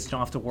easiest. You don't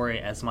have to worry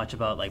as much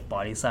about, like,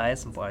 body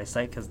size and body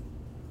type, because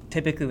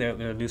typically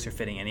they're looser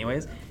fitting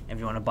anyways. And if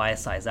you want to buy a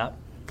size up,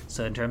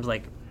 so in terms of,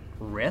 like,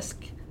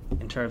 risk,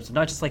 in terms of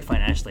not just, like,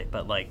 financially,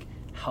 but, like,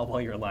 how well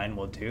your line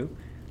will do,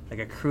 like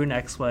a crew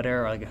neck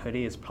sweater or like a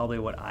hoodie is probably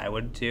what I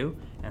would do,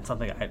 and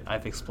something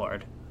I've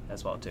explored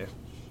as well too.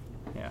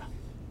 Yeah.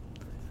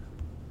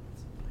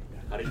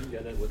 How did you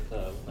get it with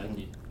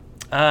Nike?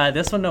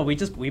 This one, no, we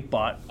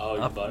bought. Oh,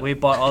 you bought it? We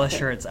bought all the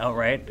shirts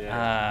outright.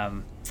 Yeah.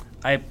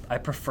 I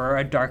prefer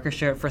a darker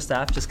shirt for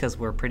staff just because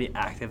we're pretty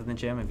active in the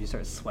gym. If you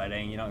start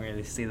sweating, you don't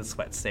really see the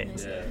sweat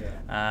stains.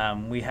 Yeah.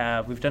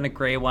 We've done a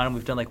gray one.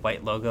 We've done, like,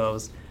 white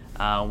logos.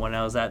 When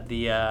I was at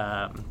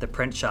the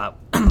print shop,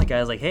 the guy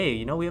was like, "Hey,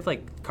 you know, we have,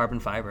 like, carbon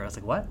fiber." I was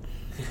like, "What?"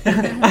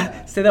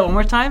 Say that one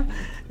more time.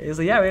 He was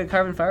like, "Yeah, we have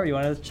carbon fiber. You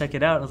want to check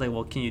it out?" I was like,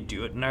 "Well, can you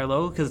do it in our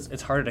logo? Because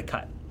it's harder to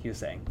cut." He was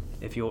saying,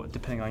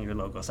 depending on your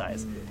logo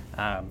size.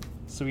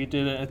 So we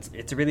did it.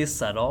 It's really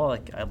subtle.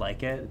 Like, I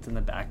like it. It's in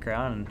the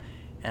background,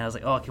 and I was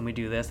like, "Oh, can we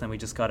do this?" And then we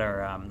just got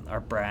our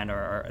brand or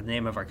our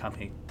name of our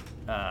company.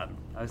 I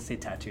would say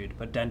tattooed,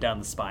 but done down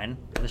the spine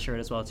of the shirt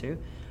as well too.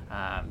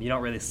 You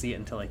don't really see it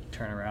until, like, you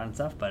turn around and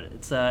stuff, but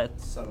it's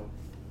subtle.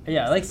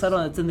 Yeah, I like subtle,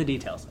 and it's in the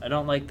details. I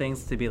don't like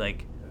things to be,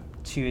 like,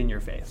 too in your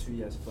face.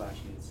 Too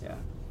flashy. It's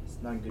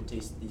not in good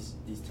taste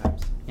these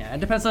times. Yeah, it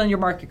depends on your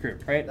market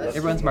group, right?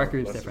 Everyone's market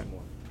group is different.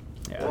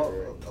 Yeah.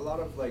 Well, a lot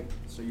of, like,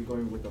 so you're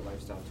going with the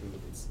lifestyle too.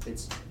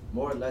 It's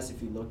more or less,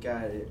 if you look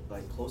at it,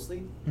 like,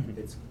 closely,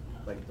 it's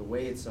like the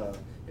way it's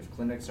if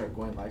clinics are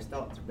going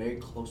lifestyle, it's very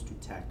close to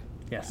tech.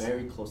 Yes.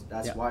 Very close.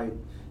 That's why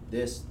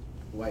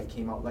it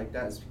came out like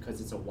that, is because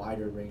it's a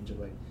wider range of,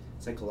 like,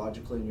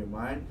 psychological in your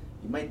mind.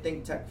 You might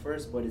think tech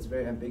first, but it's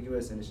very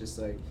ambiguous, and it's just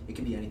like it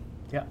can be anything.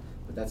 Yeah.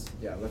 But that's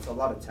a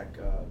lot of tech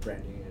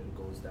branding, and it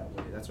goes that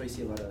way. That's why you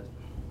see a lot of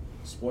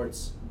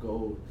sports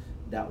go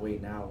that way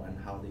now, and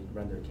how they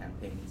run their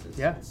campaigns.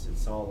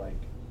 It's all like,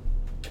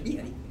 it could be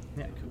anything.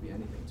 Yeah. It could be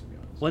anything, to be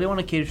honest. Well, they want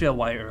to cater to a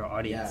wider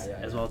audience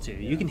as well too.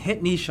 You can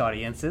hit niche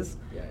audiences,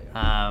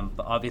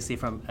 but obviously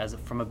from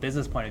a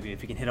business point of view,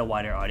 if you can hit a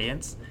wider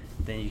audience,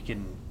 then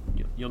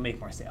you'll make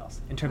more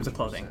sales in terms of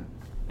clothing.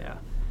 100%.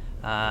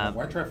 Yeah.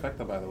 Why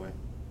trifecta, by the way?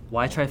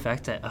 Why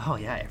trifecta? Oh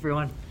yeah,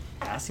 everyone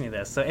asked me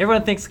this. So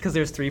everyone thinks because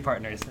there's 3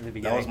 partners in the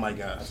beginning. That was my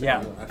guess.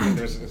 Yeah. I think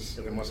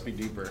it must be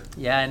deeper.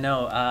 Yeah, I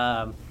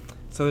know.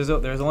 So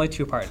there's only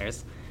 2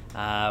 partners.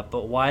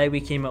 But why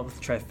we came up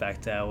with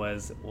Trifecta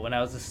was when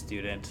I was a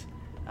student,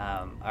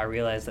 I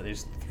realized that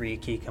there's 3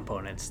 key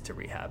components to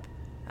rehab,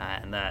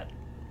 and that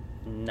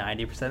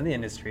 90% of the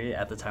industry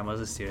at the time I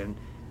was a student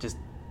just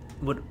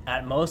would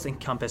at most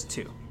encompass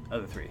 2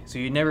 of the 3. So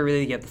you never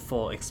really get the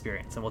full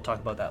experience, and we'll talk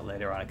about that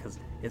later on because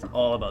it's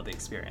all about the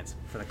experience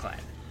for the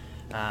client.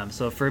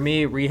 So for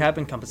me, rehab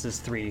encompasses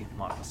 3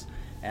 models,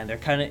 and they're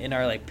kind of in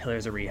our like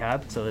pillars of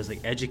rehab. So there's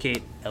like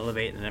educate,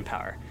 elevate, and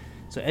empower.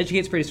 So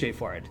educate's pretty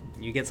straightforward.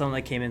 You get someone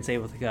that came in, say,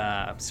 with like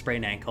a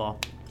sprained ankle.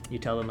 You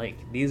tell them like,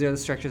 these are the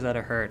structures that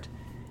are hurt.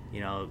 You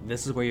know,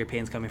 this is where your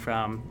pain's coming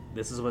from.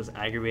 This is what's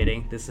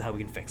aggravating. This is how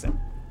we can fix it.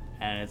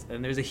 And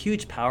there's a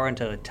huge power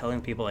into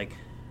telling people like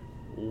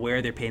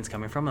where their pain's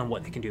coming from and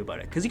what they can do about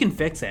it. Because you can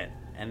fix it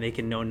and they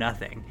can know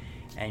nothing.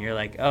 And you're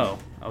like, oh,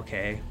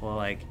 okay, well,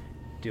 like,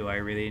 do I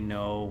really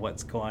know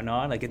what's going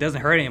on? Like, it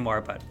doesn't hurt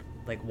anymore, but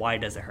like, why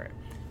does it hurt?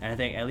 And I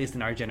think at least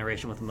in our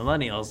generation with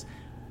millennials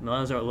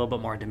are a little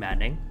bit more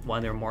demanding.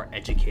 One, they're more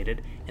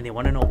educated and they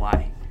want to know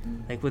why.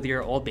 Like with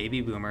your old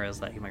baby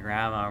boomers, like my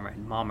grandma or my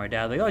mom or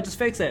dad, like, oh, just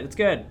fix it, it's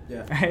good,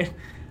 right?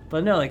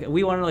 But no, like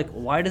we want to like,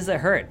 why does it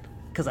hurt?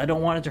 Because I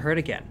don't want it to hurt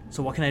again.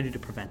 So what can I do to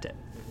prevent it,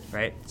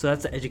 right? So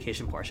that's the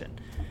education portion.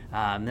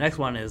 The next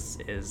one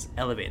is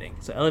elevating.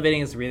 So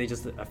elevating is really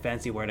just a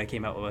fancy word I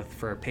came up with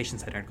for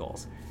patient-centered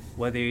goals.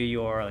 Whether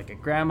you're like a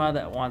grandma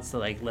that wants to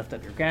like lift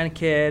up your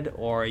grandkid,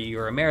 or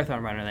you're a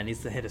marathon runner that needs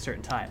to hit a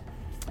certain time,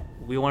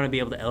 we want to be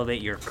able to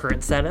elevate your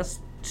current status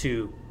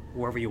to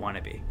wherever you want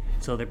to be.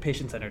 So they're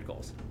patient-centered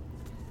goals.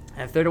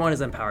 And the third one is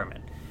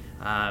empowerment.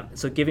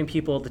 So giving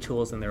people the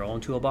tools in their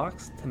own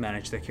toolbox to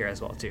manage their care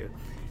as well too.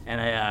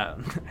 And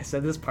I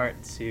said this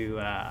part to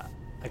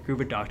a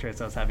group of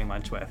doctors I was having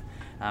lunch with.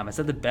 I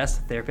said the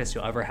best therapist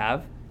you'll ever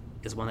have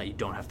is one that you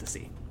don't have to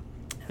see.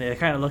 And they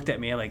kind of looked at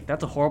me like,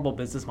 that's a horrible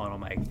business model,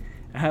 Mike.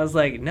 And I was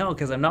like, no,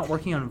 because I'm not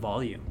working on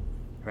volume,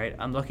 right?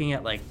 I'm looking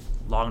at like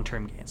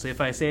long-term gain. So if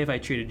I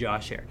treated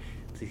Josh here,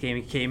 so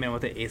he came in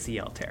with an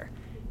ACL tear,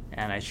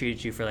 and I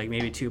treated you for like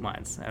maybe 2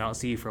 months. I don't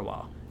see you for a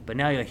while. But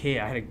now you're like, hey,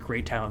 I had a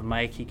great time with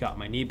Mike. He got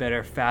my knee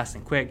better, fast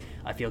and quick.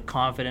 I feel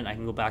confident. I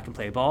can go back and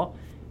play ball.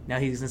 Now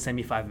he's going to send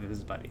me 5 of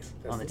his buddies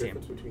on the team.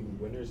 That's the difference between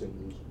winners and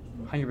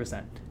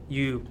losers.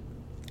 100%.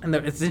 And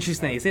it's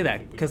interesting that you say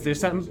that, because there's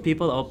some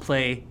people that will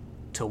play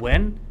to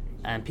win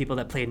and people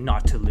that play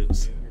not to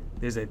lose.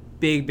 There's a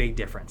big, big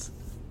difference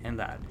in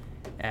that.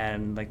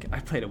 And like, I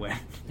play to win.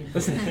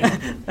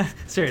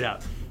 Straight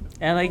up.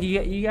 And like,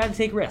 you got to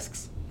take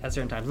risks at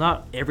certain times.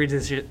 Not every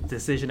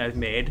decision I've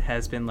made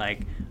has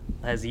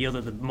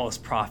yielded the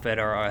most profit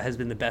or has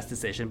been the best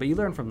decision, but you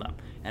learn from them.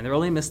 And they're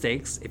only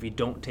mistakes if you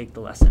don't take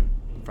the lesson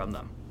from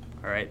them.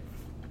 All right.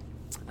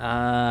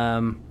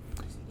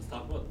 Let's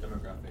talk about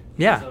demographic.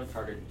 Yeah. What's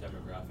our target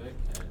demographic,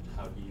 and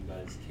how do you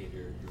guys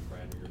cater your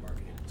brand or your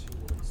marketing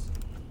towards?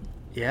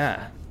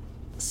 Yeah.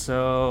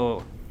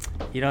 So,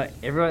 you know,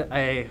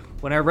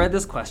 when I read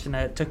this question,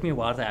 it took me a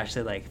while to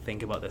actually like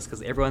think about this,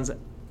 because everyone's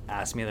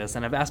asked me this,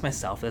 and I've asked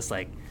myself this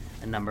like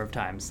a number of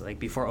times, like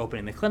before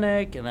opening the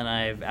clinic, and then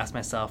I've asked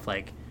myself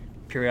like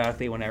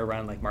periodically when I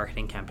run like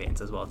marketing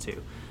campaigns as well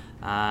too.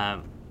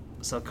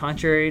 So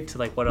contrary to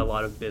like what a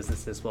lot of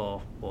businesses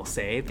will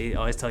say, they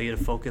always tell you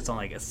to focus on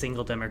like a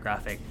single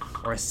demographic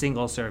or a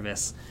single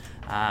service.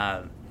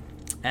 And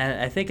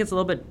I think it's a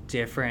little bit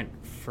different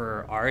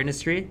for our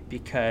industry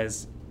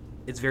because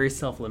it's very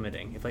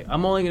self-limiting. If like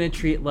I'm only going to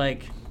treat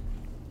like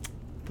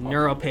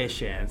neuro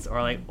patients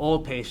or like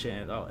old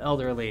patients or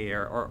elderly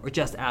or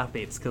just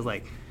athletes, because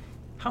like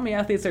how many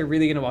athletes are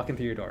really going to walk in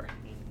through your door?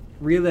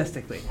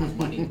 Realistically.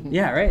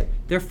 Yeah, right?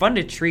 They're fun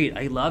to treat.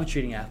 I love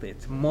treating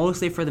athletes,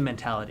 mostly for the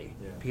mentality,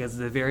 because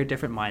it's a very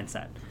different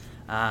mindset.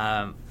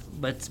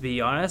 But to be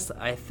honest,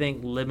 I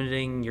think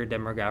limiting your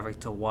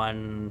demographic to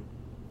one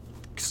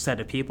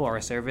set of people or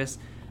a service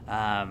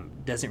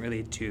doesn't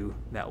really do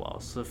that well.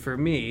 So for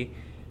me,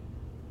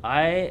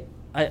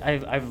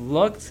 I've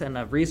looked and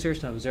I've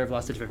researched and observed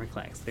lots of different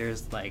clinics.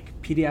 There's like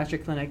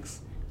pediatric clinics,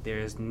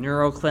 there's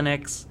neuro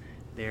clinics,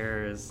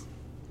 there's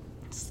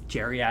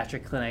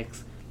geriatric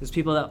clinics. There's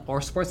people that,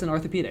 or sports and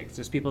orthopedics,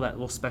 there's people that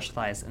will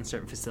specialize in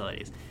certain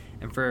facilities.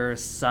 And for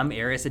some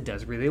areas, it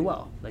does really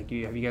well. Like,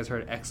 have you guys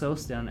heard of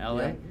Exos down in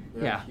LA?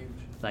 Yeah. Huge.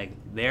 Like,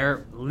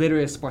 they're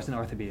literally a sports and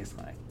orthopedics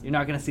clinic. You're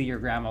not going to see your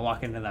grandma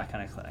walk into that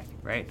kind of clinic,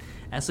 right?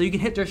 And so you can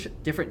hit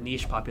different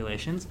niche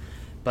populations,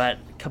 but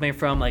coming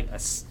from like a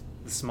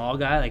small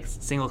guy, like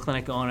single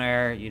clinic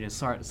owner, you know,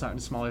 start in a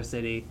smaller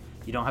city,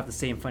 you don't have the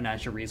same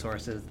financial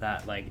resources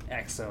that like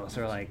Exos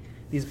or like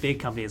these big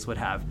companies would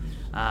have.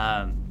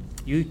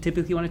 You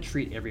typically want to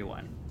treat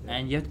everyone,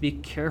 and you have to be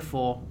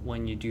careful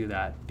when you do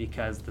that,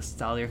 because the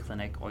style of your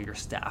clinic or your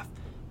staff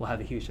will have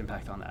a huge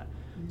impact on that.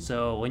 Mm-hmm.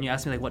 So when you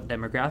ask me like what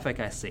demographic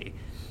I see,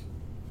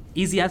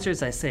 easy answer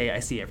is I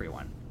see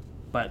everyone,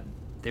 but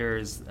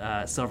there's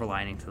a silver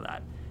lining to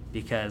that,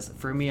 because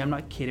for me, I'm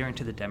not catering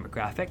to the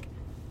demographic,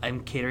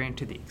 I'm catering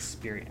to the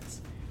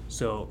experience.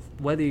 So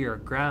whether you're a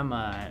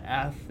grandma, an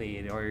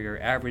athlete, or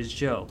your average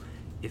Joe,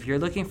 if you're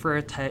looking for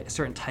a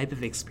certain type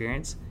of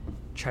experience,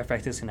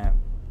 Trifecta is going to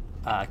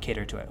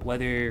cater to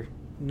it,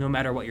 no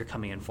matter what you're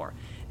coming in for.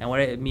 And what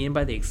I mean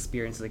by the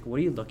experience is like, what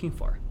are you looking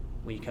for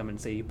when you come and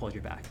say you pulled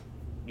your back?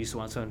 You just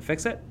want someone to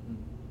fix it?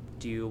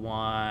 Do you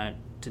want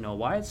to know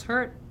why it's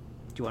hurt?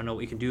 Do you want to know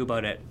what you can do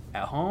about it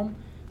at home?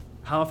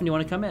 How often do you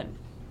want to come in,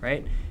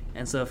 right?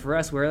 And so for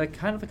us, we're like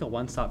kind of like a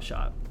one-stop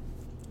shop.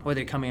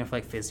 Whether you're coming in for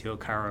like physio,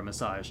 chiro, or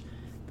massage,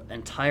 the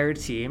entire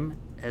team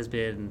has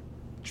been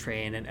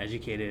trained and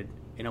educated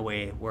in a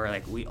way where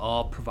like we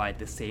all provide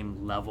the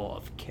same level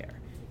of care.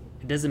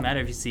 It doesn't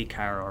matter if you see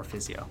chiro or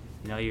physio.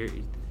 You know,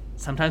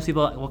 sometimes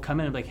people will come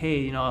in and be like, hey,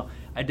 you know,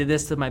 I did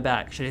this to my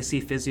back. Should I see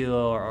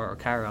physio or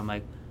chiro? I'm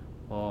like,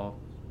 well,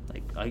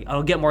 like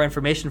I'll get more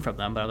information from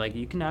them, but I'm like,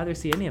 you can either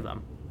see any of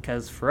them,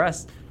 because for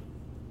us,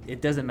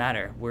 it doesn't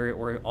matter.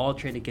 We're all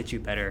trying to get you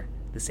better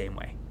the same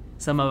way.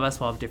 Some of us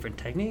will have different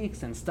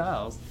techniques and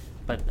styles,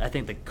 but I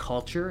think the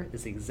culture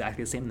is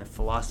exactly the same. The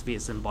philosophy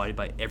is embodied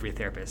by every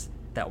therapist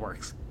that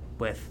works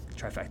with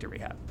Trifecta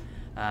Rehab.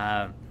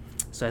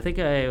 So I think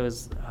I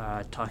was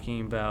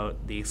talking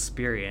about the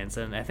experience,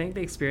 and I think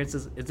the experience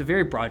it's a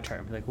very broad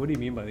term. Like, what do you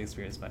mean by the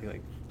experience, Mike?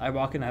 Like, I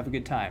walk in and have a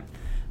good time.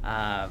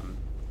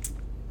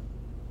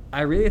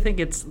 I really think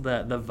it's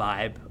the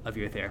vibe of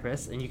your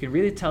therapist, and you can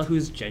really tell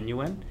who's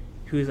genuine,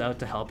 who's out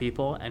to help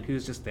people, and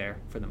who's just there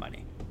for the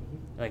money.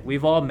 Like,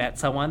 we've all met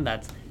someone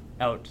that's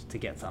out to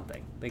get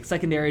something, like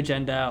secondary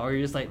agenda, or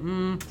you're just like,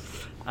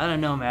 I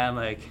don't know, man,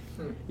 like,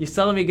 you're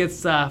selling me good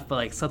stuff, but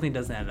like something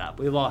doesn't add up.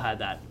 We've all had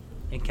that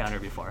encounter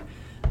before.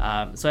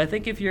 So I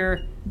think if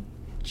you're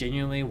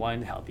genuinely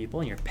wanting to help people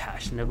and you're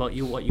passionate about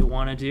what you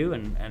want to do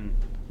and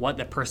what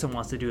the person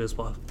wants to do as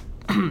well,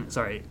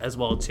 as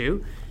well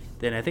too,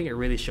 then I think it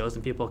really shows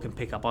and people can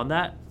pick up on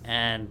that.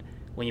 And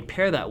when you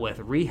pair that with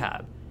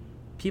rehab,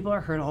 people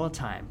are hurt all the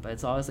time, but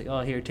it's always like,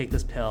 oh, here, take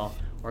this pill,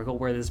 or go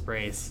wear this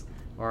brace,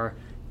 or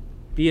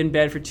be in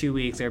bed for 2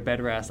 weeks, or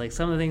bed rest. Like,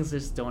 some of the things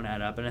just don't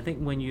add up. And I think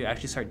when you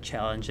actually start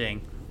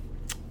challenging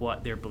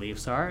what their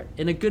beliefs are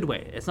in a good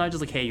way, it's not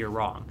just like, hey, you're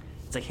wrong.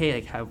 It's like, hey,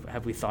 like,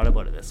 have we thought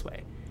about it this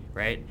way,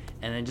 right?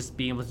 And then just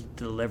being able to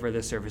deliver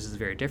the services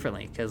very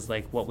differently, because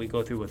like what we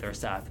go through with our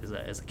staff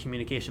is a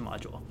communication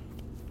module.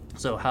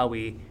 So how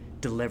we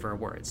deliver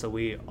words. So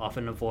we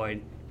often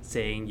avoid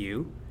saying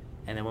you,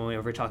 and then when we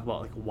ever talk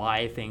about like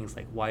why things,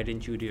 like why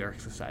didn't you do your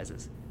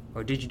exercises,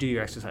 or did you do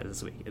your exercises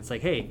this week? It's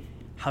like, hey,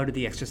 how did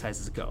the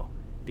exercises go?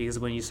 Because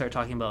when you start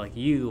talking about like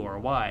you or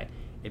why,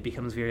 it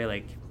becomes very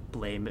like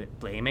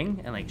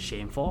blaming and like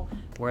shameful.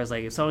 Whereas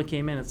like if someone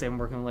came in and say, I'm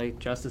working with like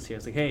Justice here,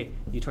 it's like, hey,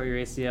 you tore your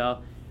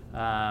ACL.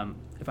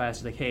 If I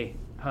asked you like, hey,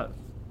 how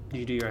did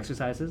you do your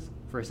exercises,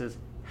 versus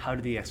how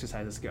did the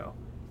exercises go?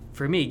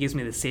 For me, it gives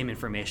me the same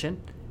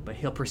information, but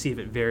he'll perceive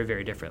it very,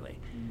 very differently.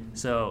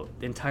 So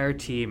the entire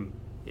team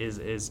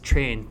is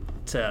trained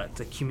to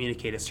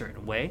communicate a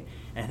certain way,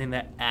 and I think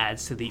that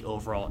adds to the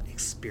overall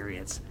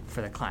experience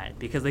for the client,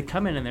 because they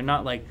come in and they're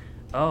not like,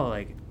 oh,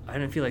 like, I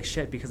didn't feel like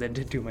shit because I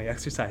didn't do my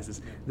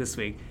exercises this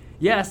week.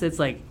 Yes, it's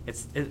like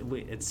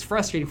it's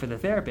frustrating for the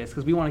therapist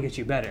because we want to get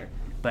you better,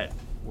 but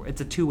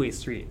it's a two-way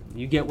street.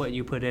 You get what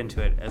you put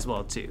into it as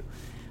well too.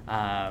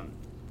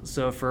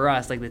 So for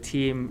us, like, the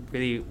team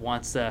really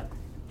wants to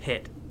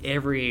hit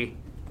every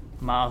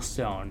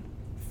milestone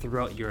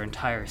throughout your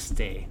entire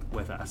stay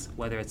with us,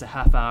 whether it's a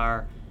half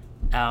hour,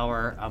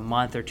 a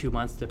month, or 2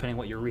 months, depending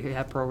what your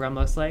rehab program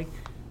looks like.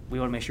 We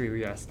want to make sure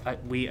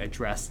we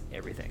address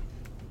everything.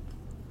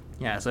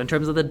 Yeah, so in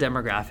terms of the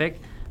demographic,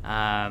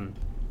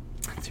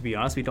 to be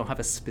honest, we don't have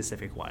a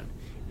specific one.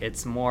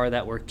 It's more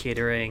that we're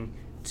catering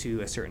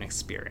to a certain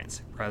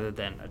experience rather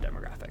than a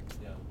demographic.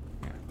 Yeah.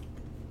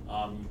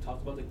 You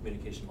talked about the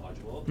communication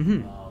module.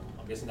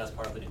 I'm guessing that's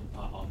part of the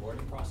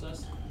onboarding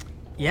process?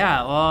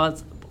 Yeah, well,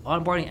 it's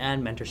onboarding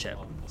and mentorship.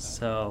 Okay.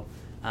 So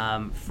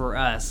for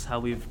us, how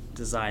we've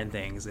designed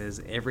things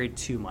is every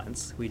 2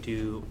 months we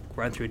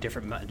run through a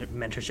different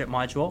mentorship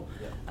module.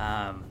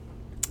 Yeah.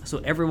 So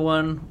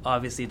everyone,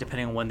 obviously,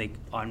 depending on when they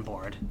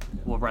onboard,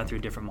 will run through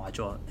a different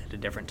module at a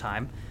different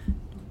time.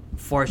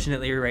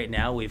 Fortunately, right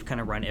now, we've kind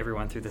of run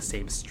everyone through the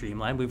same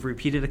streamline. We've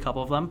repeated a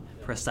couple of them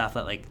for staff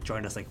that like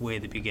joined us like way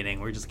at the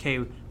beginning. We're just, okay,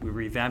 we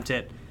revamped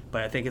it,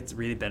 but I think it's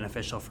really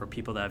beneficial for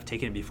people that have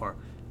taken it before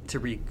to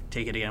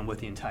retake it again with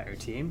the entire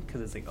team, because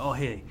it's like, oh,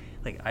 hey,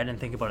 like, I didn't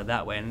think about it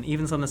that way. And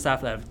even some of the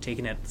staff that have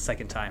taken it the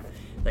second time,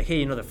 like,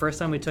 hey, the first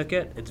time we took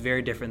it, it's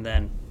very different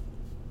than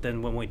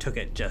when we took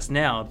it just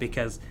now,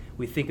 because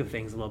we think of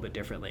things a little bit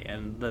differently.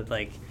 And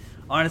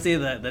honestly,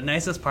 the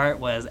nicest part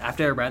was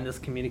after I ran this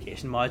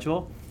communication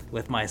module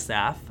with my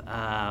staff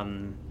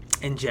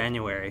in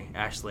January,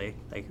 actually,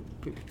 like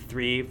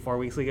 3-4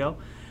 weeks ago,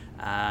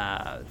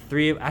 all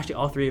three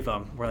of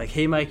them were like,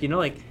 hey, Mike,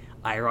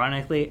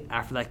 ironically,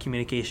 after that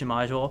communication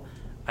module,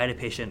 I had a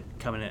patient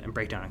come in and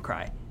break down and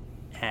cry.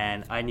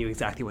 And I knew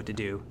exactly what to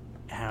do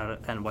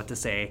and what to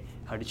say,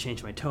 how to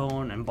change my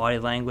tone and body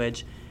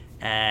language.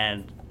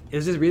 And it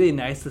was just really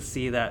nice to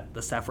see that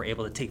the staff were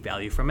able to take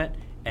value from it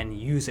and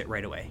use it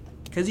right away.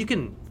 Because you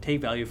can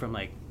take value from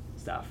like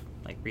stuff,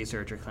 like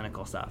research or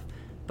clinical stuff.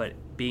 but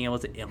being able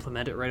to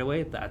implement it right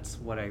away, that's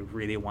what I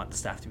really want the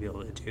staff to be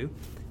able to do,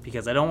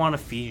 because I don't want to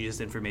feed you this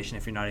information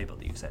if you're not able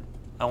to use it.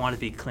 I want it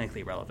to be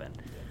clinically relevant.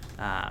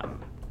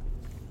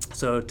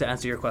 So to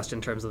answer your question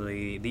in terms of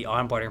the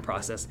onboarding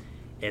process,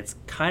 it's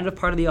kind of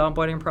part of the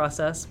onboarding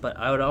process, but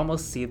I would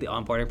almost see the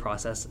onboarding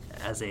process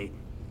as a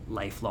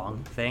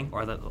lifelong thing,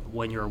 or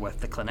when you're with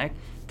the clinic,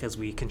 because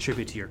we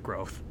contribute to your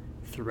growth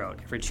throughout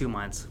every 2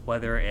 months,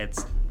 whether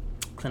it's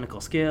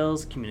clinical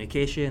skills,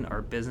 communication,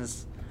 or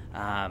business.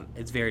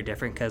 It's very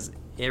different because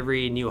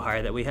every new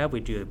hire that we have,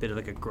 we do a bit of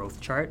like a growth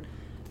chart.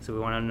 So we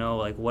want to know,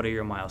 like, what are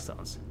your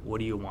milestones? What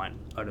do you want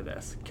out of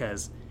this?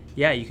 Because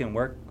yeah, you can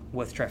work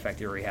with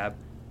Trifecta Rehab,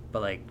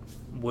 but like,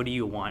 what do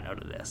you want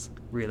out of this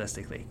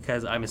realistically?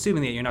 Because I'm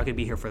assuming that you're not going to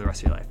be here for the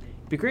rest of your life.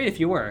 It'd be great if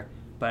you were,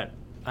 but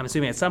I'm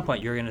assuming at some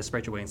point you're going to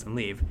spread your wings and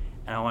leave,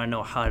 and I want to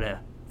know how to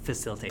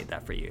facilitate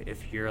that for you.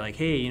 If you're like,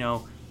 hey, you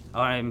know,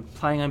 I'm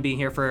planning on being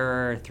here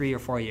for 3 or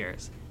 4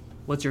 years,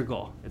 what's your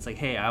goal? It's like,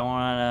 hey, I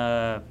want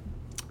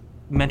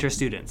to mentor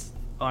students.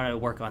 I want to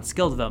work on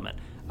skill development.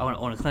 I want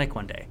to own a clinic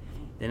one day.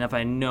 Then if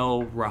I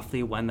know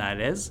roughly when that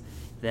is,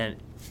 then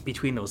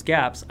between those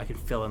gaps, I can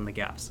fill in the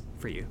gaps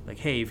for you. Like,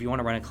 hey, if you want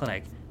to run a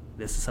clinic,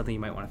 this is something you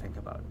might want to think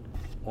about.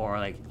 Or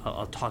like,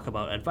 I'll talk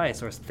about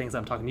advice or things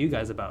I'm talking to you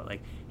guys about.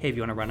 Like, hey, if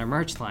you want to run a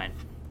merch line,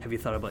 have you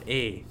thought about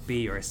A,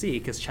 B, or C?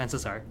 Because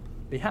chances are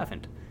they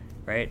haven't,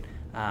 right?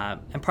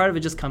 And part of it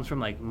just comes from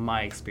like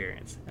my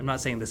experience. I'm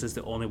not saying this is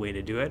the only way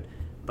to do it,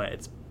 but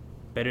it's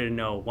better to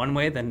know one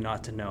way than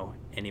not to know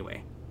any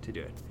way to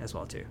do it as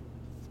well too.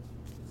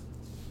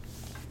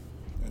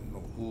 And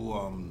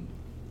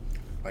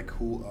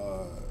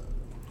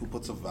who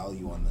puts a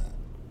value on that?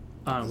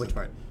 On which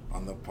part?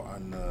 On the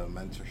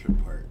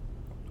mentorship part,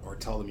 or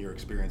tell them your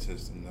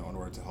experiences in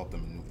order to help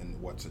them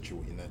in what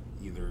situation that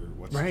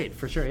right,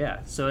 for sure,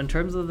 yeah. So in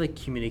terms of the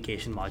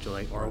communication module,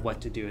 like, or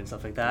what to do and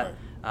stuff like that,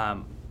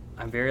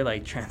 I'm very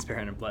like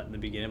transparent and blunt in the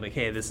beginning. Like,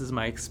 hey, this is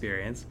my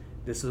experience.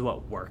 This is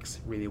what works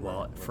really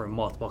well for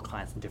multiple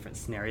clients in different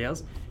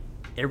scenarios.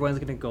 Everyone's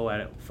going to go at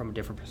it from a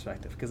different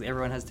perspective because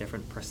everyone has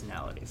different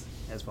personalities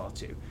as well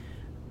too.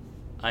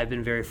 I've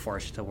been very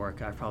fortunate to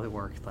work. I've probably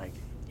worked like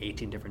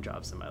 18 different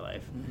jobs in my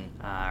life,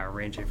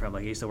 ranging from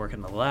like I used to work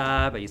in the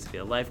lab, I used to be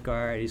a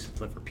lifeguard, I used to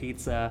deliver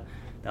pizza.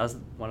 That was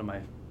one of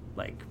my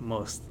like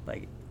most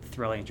like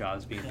thrilling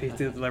jobs, being a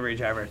pizza delivery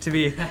driver, to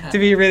be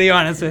really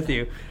honest with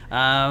you. But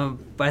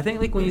I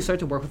think like when you start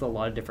to work with a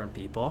lot of different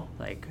people,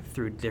 like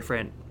through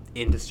different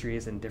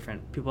industries and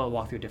different people that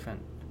walk through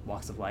different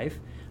walks of life,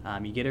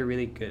 you get a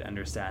really good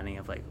understanding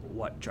of like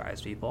what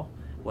drives people,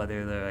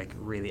 whether they're like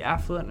really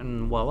affluent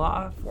and well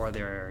off, or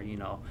they're, you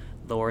know,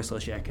 lower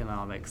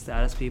socioeconomic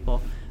status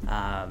people.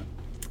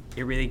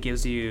 It really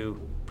gives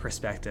you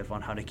perspective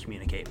on how to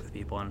communicate with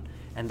people,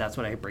 and that's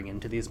what I bring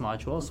into these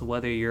modules. So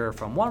whether you're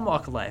from one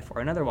walk of life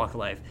or another walk of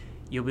life,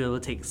 you'll be able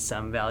to take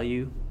some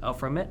value out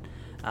from it.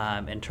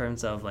 In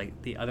terms of like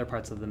the other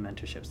parts of the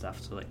mentorship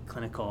stuff, so like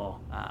clinical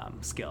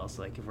skills,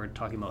 like if we're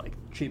talking about like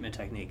treatment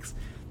techniques,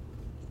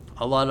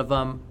 a lot of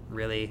them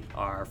really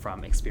are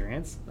from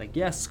experience. Like,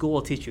 yes, school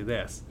will teach you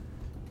this,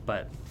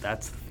 but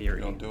that's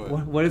theory. Don't do it.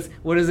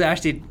 What does it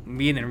actually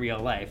mean in real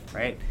life,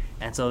 right?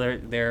 And so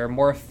there are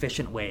more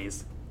efficient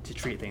ways to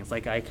treat things.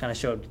 Like I kind of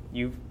showed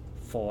you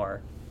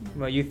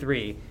you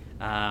three,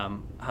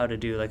 how to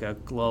do like a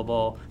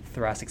global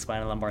thoracic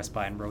spine and lumbar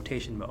spine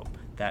rotation move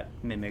that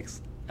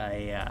mimics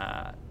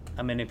a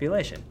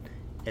manipulation.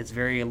 It's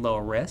very low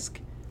risk.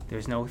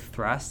 There's no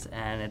thrust,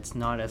 and it's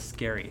not as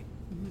scary,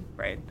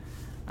 right?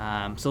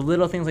 So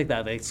little things like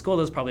that. Like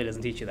school probably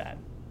doesn't teach you that.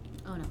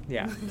 Oh no.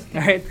 Yeah.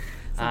 Right.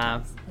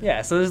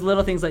 Yeah. So there's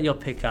little things that you'll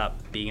pick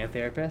up being a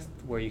therapist,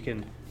 where you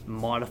can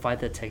modify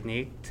the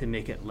technique to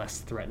make it less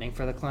threatening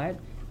for the client.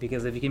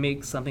 Because if you can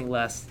make something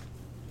less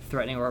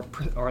threatening,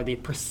 or they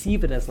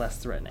perceive it as less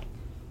threatening,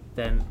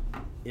 then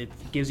it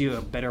gives you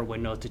a better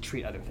window to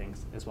treat other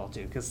things as well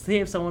too. Because say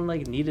if someone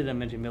like needed a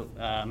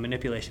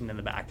manipulation in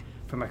the back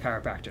from a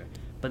chiropractor,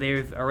 but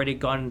they've already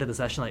gone into the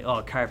session like,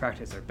 oh,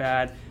 chiropractors are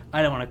bad,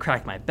 I don't want to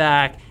crack my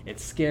back,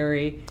 it's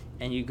scary,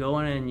 and you go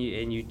in and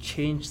you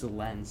change the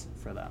lens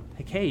for them.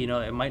 Like, hey, you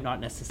know, it might not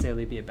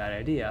necessarily be a bad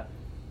idea,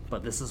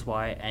 but this is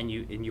why, and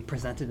you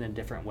present it in a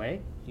different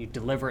way, you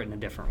deliver it in a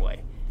different way,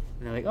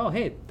 and they're like, oh,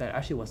 hey, that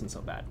actually wasn't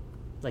so bad.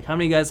 Like, how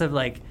many guys have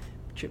like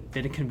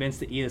been convinced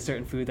to eat a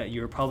certain food that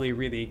you were probably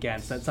really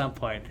against at some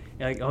point?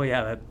 You're like, oh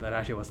yeah, that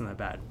actually wasn't that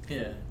bad.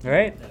 Yeah.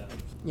 Right?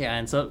 Yeah,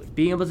 and so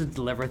being able to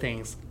deliver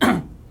things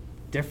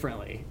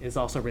differently is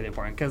also really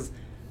important, because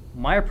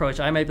my approach,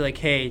 I might be like,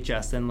 hey,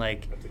 Justin,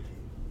 like,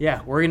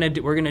 yeah, we're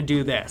gonna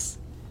do this,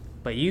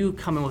 but you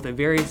come in with a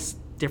very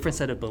different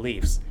set of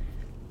beliefs.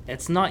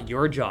 It's not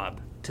your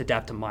job to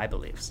adapt to my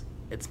beliefs.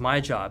 It's my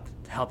job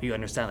to help you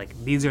understand, like,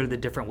 these are the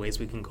different ways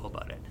we can go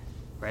about it,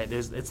 right?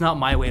 It's not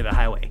my way or the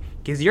highway,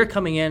 because you're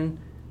coming in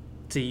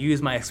to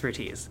use my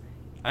expertise.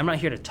 I'm not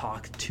here to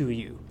talk to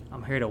you.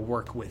 I'm here to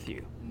work with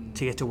you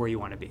to get to where you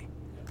want to be,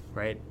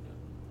 right?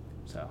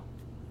 So,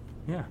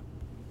 yeah.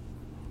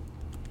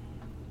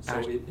 So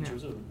in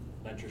terms of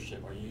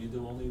mentorship, are you the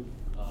only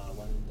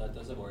one that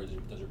does it, or does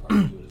your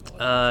partner do it as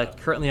well?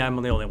 Currently,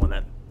 I'm the only one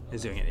that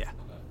is doing it. Yeah,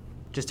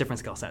 just different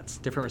skill sets,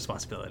 different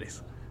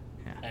responsibilities.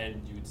 Yeah.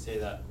 And you would say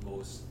that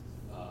most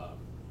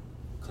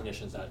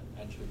clinicians that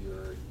enter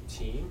your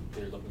team,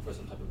 they're looking for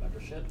some type of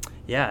mentorship?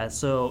 Yeah,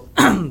 so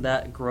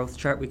that growth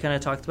chart we kind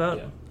of talked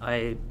about,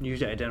 I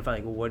usually identify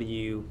like what do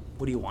you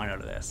want out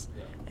of this?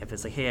 Yeah. If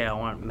it's like, hey, I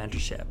want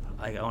mentorship,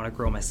 I want to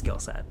grow my skill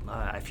set,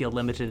 I feel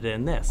limited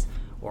in this,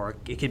 or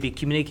it could be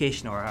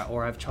communication, or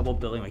I have trouble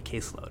building my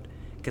caseload,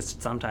 because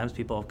sometimes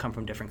people come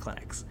from different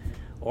clinics,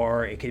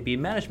 or it could be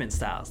management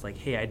styles, like,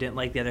 hey, I didn't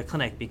like the other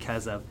clinic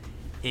because of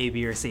A,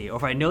 B, or C, or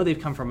if I know they've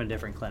come from a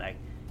different clinic,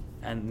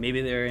 and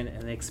maybe they're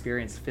an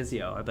experienced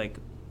physio, I'd be like,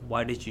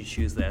 why did you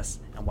choose this,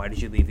 and why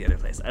did you leave the other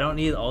place? I don't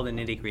need all the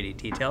nitty-gritty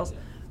details,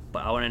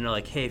 but I want to know,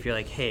 like, hey, if you're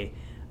like, hey,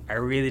 I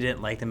really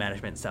didn't like the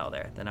management style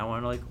there, then I want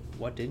to know, like,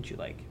 what didn't you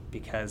like?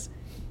 Because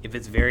if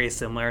it's very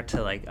similar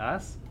to, like,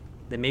 us,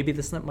 then maybe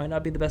this might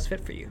not be the best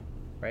fit for you,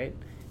 right?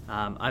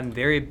 I'm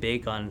very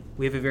big on,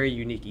 we have a very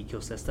unique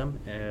ecosystem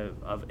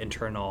of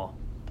internal,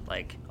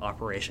 like,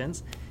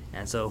 operations,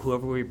 and so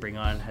whoever we bring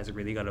on has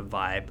really got a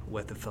vibe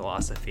with the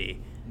philosophy,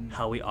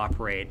 how we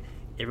operate.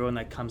 Everyone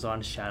that comes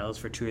on shadows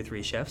for 2 or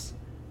 3 shifts,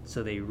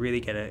 so they really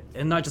get it,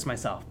 and not just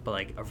myself, but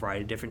like a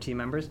variety of different team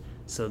members,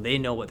 so they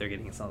know what they're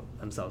getting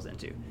themselves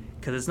into.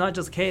 Because it's not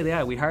just, okay,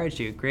 yeah, we hired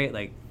you, great,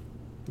 like,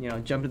 you know,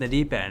 jump in the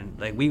deep end.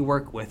 Like, we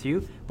work with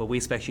you, but we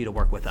expect you to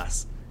work with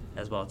us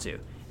as well too.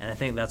 And I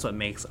think that's what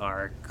makes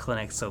our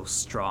clinic so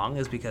strong,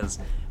 is because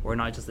we're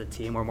not just a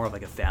team, we're more of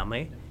like a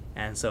family.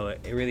 And so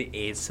it really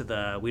aids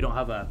to we don't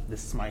have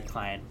this is my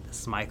client,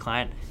 this is my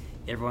client.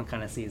 Everyone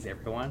kind of sees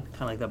everyone,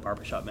 kind of like that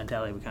barbershop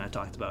mentality we kind of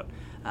talked about,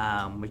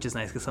 which is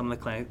nice, because some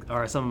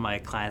of my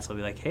clients will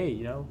be like, hey,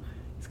 you know,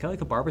 it's kind of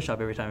like a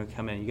barbershop every time we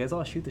come in. You guys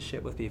all shoot the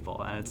shit with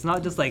people, and it's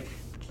not just like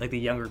the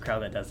younger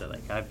crowd that does it.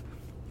 Like I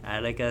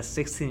had like a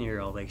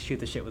 16-year-old like shoot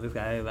the shit with this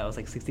guy that was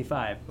like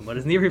 65 and what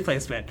his knee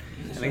replacement.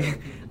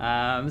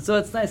 So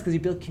it's nice because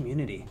you build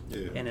community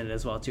in it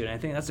as well too, and I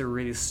think that's a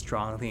really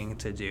strong thing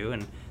to do,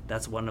 and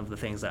that's one of the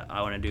things that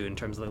I want to do in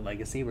terms of the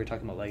legacy. We were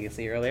talking about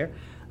legacy earlier.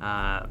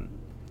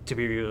 To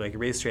be like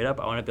really straight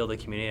up, I want to build a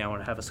community. I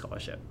want to have a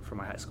scholarship for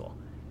my high school,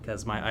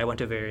 because I went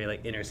to a very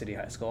like inner city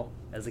high school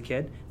as a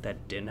kid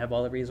that didn't have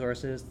all the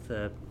resources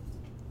to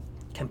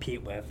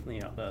compete with,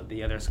 you know,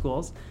 the other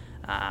schools.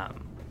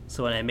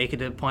 So when I make it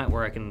to the point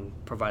where I can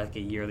provide like a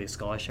yearly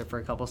scholarship for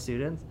a couple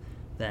students,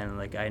 then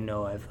like I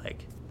know I've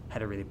like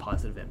had a really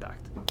positive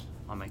impact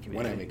on my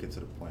community. When I make it to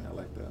the point, I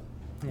like that.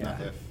 Yeah.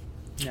 Not if.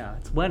 Yeah,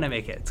 it's when I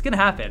make it. It's gonna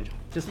happen.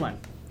 Just when.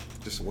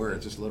 Just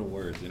words, just little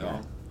words, you know.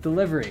 Yeah.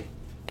 Delivery.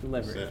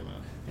 That's it, man.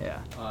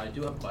 Yeah. I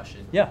do have a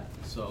question. Yeah.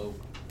 So,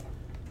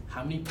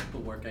 how many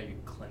people work at your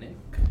clinic?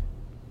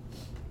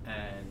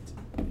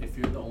 And if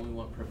you're the only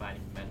one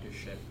providing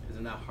mentorship,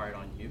 isn't that hard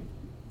on you?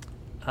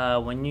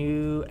 When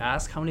you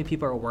ask how many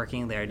people are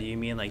working there, do you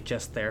mean like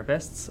just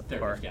therapists?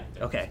 Therapists, yeah.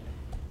 Therapists. Okay.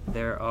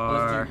 There Or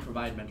are. do you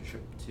provide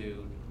mentorship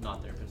to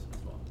non-therapists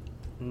as well?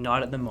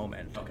 Not at the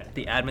moment. Okay.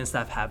 The admin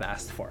staff have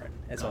asked for it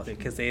as well,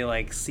 because they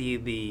like see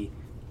the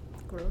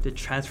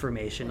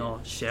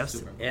transformational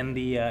shifts in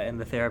the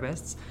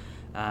therapists.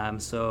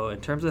 So in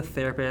terms of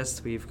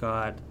therapists, we've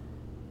got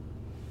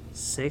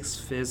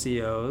 6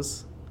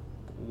 physios,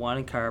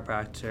 1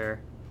 chiropractor,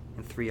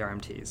 and 3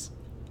 RMTs.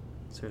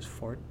 So there's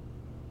 14?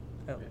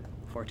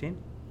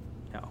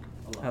 No.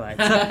 I lied.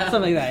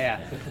 Something like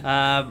that,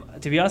 yeah.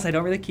 To be honest, I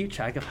don't really keep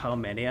track of how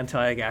many until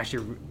I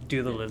actually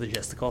do the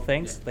logistical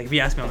things. Like if you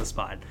ask me on the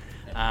spot.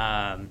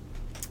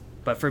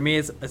 But for me,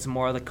 it's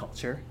more the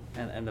culture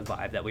and the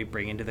vibe that we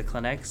bring into the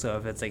clinic. So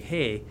if it's like,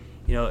 hey,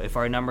 you know, if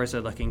our numbers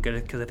are looking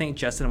good, because I think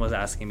Justin was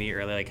asking me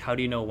earlier, like, how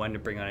do you know when to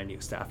bring on a new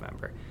staff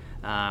member?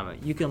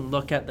 You can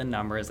look at the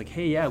numbers, like,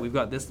 hey, yeah, we've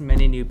got this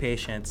many new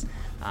patients.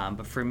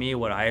 But for me,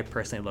 what I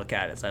personally look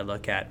at is I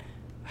look at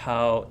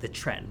how the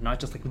trend, not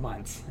just like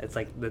months, it's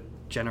like the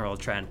general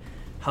trend.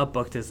 How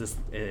booked is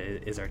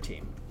our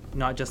team?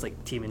 Not just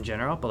like team in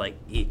general, but like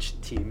each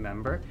team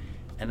member.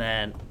 And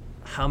then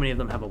how many of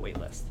them have a wait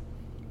list?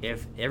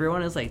 If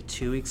everyone is like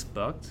 2 weeks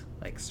booked,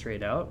 like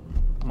straight out,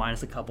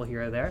 minus a couple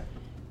here or there,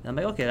 then I'm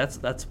like, okay,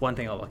 that's one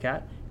thing I'll look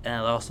at. And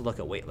I'll also look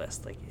at wait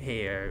lists. Like,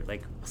 hey, or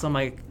like some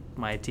of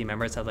my team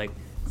members have like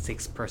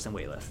 6-person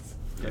wait lists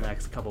for the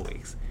next couple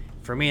weeks.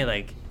 For me,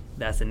 like,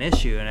 that's an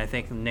issue, and I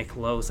think Nick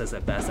Lowe says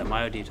it best at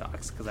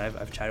MyoDetox, because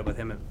I've chatted with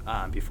him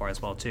before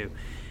as well too,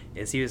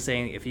 is he was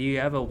saying if you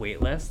have a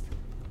wait list,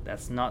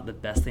 that's not the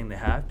best thing to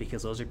have,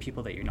 because those are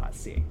people that you're not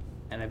seeing.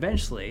 And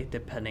eventually,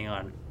 depending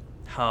on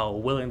how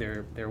willing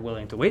they're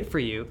willing to wait for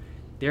you,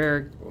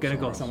 they're going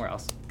to go somewhere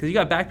else. Because you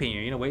got back pain,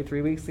 you're going to wait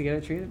 3 weeks to get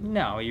it treated?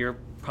 No, you're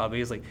probably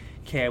just like,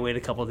 okay, I wait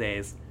a couple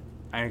days,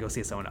 I'm going to go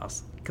see someone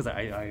else, because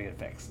I get it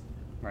fixed,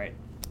 right?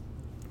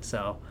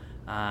 So,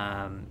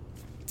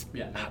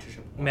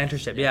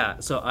 mentorship, yeah.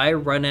 So I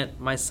run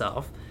it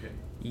myself. Okay.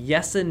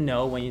 Yes and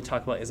no when you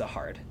talk about is it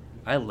hard.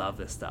 I love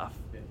this stuff.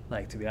 Yeah.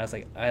 Like, to be honest,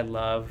 like, I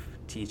love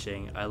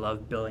teaching. I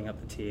love building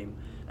up the team.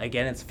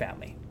 Again, it's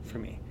family for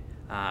me.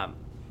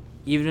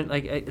 even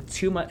like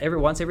 2 months,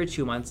 every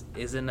 2 months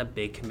isn't a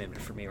big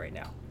commitment for me right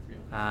now.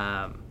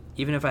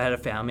 Even if I had a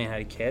family and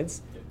had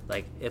kids,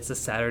 like it's a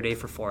Saturday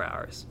for 4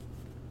 hours.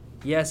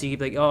 Yes, you could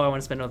be like, oh, I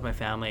want to spend it with my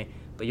family,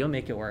 but you'll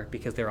make it work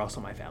because they're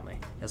also my family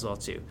as well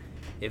too.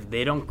 If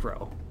they don't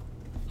grow,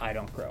 I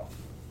don't grow.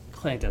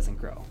 Clinic doesn't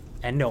grow,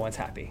 and no one's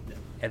happy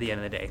at the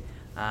end of the day.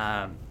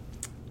 I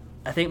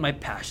think my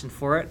passion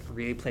for it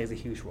really plays a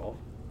huge role.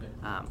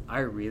 I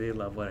really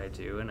love what I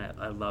do, and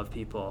I love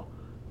people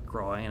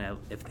growing, and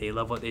if they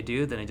love what they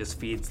do, then it just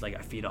feeds, like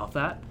I feed off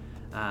that.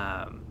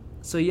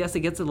 So yes, it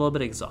gets a little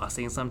bit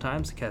exhausting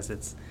sometimes because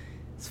it's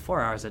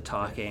 4 hours of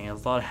talking.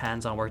 It's a lot of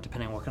hands-on work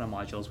depending on what kind of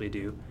modules we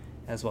do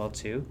as well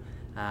too.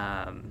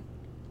 I'd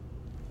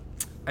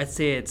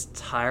say it's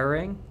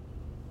tiring,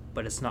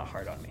 but it's not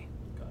hard on me.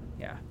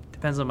 Yeah,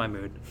 depends on my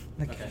mood.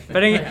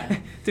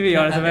 Okay. To be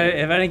honest, if I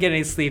didn't get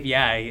any sleep,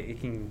 yeah, it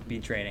can be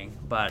draining.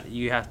 But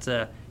you have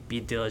to be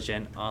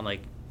diligent on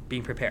like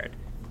being prepared.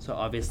 So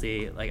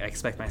obviously, like I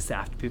expect my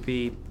staff to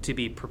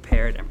be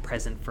prepared and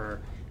present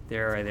for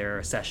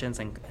their sessions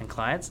and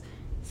clients.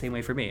 Same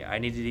way for me. I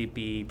need to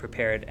be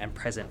prepared and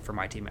present for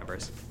my team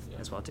members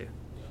as well too.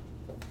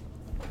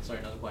 Sorry,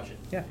 another question.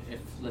 Yeah. If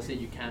let's say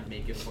you can't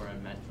make it for a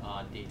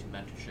day to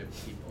mentorship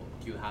people,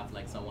 do you have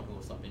like someone who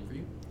will step in for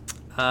you?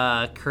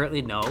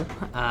 Currently, no.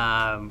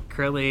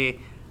 Currently,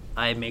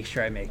 I make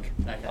sure I make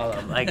all of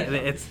them.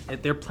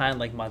 Like they're planned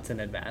like months in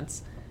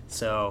advance.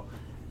 So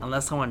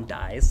unless someone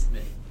dies,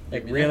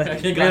 like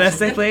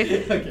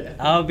realistically,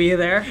 I'll be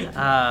there.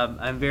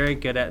 I'm very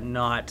good at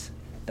not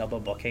double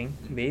booking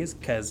these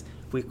because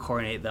we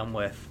coordinate them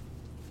with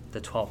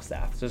the 12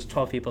 staff. So there's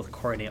 12 people to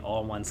coordinate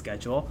all in one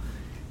schedule.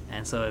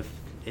 And so if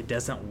it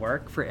doesn't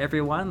work for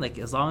everyone, like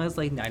as long as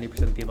like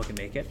 90% of people can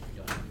make it,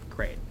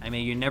 great. I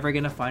mean, you're never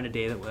going to find a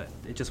day that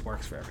it just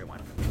works for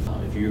everyone.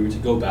 If you were to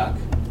go back,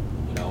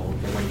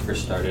 when you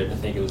first started, I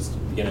think it was the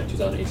beginning of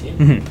 2018,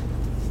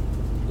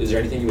 Mm-hmm. Is there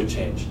anything you would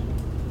change?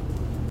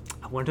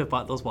 I wouldn't have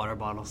bought those water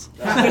bottles.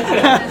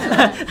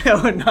 I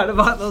would not have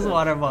bought those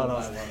water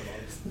bottles.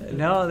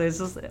 No, there's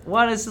just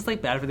it's just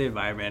like bad for the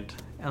environment,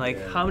 and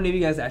like how many of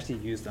you guys actually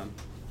use them,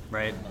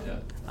 right?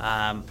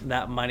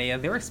 That money,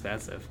 and they were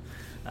expensive.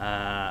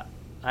 I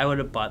would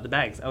have bought the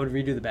bags. I would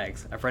redo the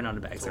bags. I've run out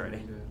of bags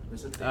already.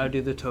 I would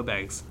do the tote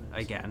bags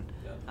again.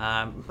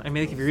 I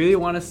mean, like, if you really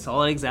want a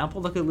solid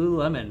example, look at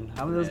Lululemon.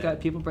 How many of those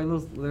people bring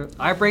those?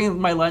 I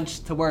bring my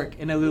lunch to work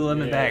in a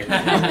Lululemon bag.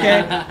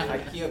 Okay.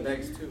 IKEA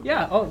bags too.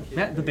 Yeah. Oh,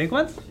 the big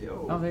ones.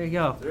 Oh, there you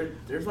go.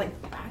 There's like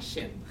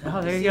fashion.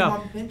 Oh, there you see go. them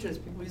on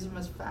Pinterest, people use them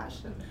as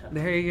fashion.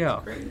 There you go.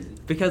 It's crazy.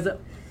 Because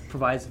it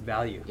provides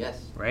value.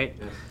 Yes. Right.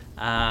 Yes.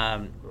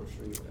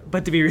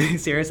 But to be really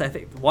serious, I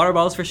think water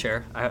bottles for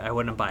sure. I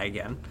wouldn't buy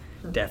again.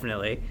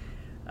 Definitely.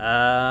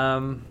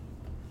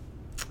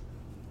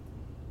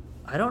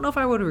 I don't know if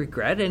I would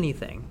regret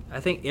anything.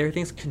 I think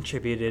everything's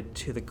contributed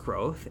to the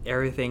growth.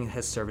 Everything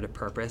has served a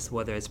purpose,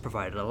 whether it's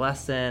provided a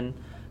lesson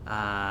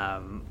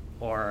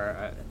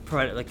or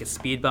provided like a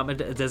speed bump.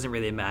 It doesn't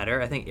really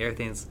matter. I think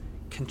everything's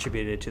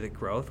contributed to the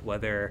growth,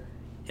 whether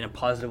in a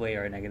positive way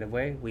or a negative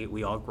way.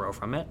 We all grow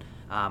from it.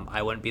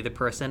 I wouldn't be the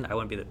person, I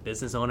wouldn't be the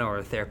business owner or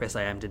the therapist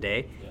I am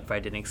today if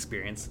I didn't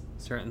experience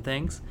certain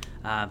things.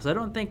 So I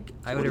don't think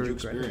I would regret.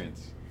 What did you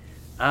experience?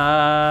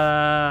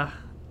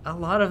 A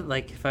lot of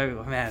if I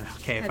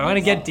want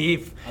to get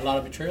deep. A lot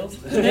of betrayals?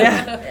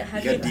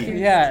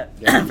 Yeah.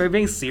 For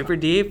being super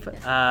deep,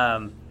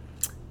 in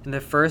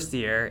the first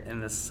year in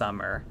the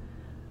summer,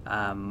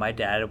 my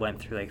dad went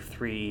through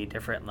 3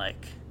 different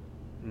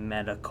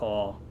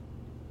medical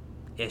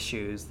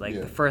issues.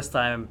 The first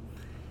time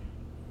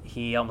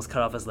he almost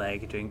cut off his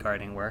leg doing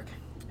gardening work,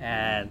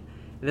 and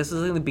this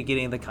was in the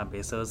beginning of the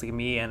company, so it was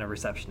me and a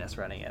receptionist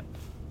running it.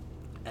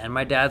 And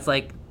my dad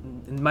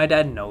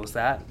knows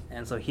that,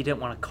 and so he didn't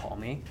want to call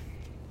me.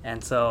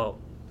 And so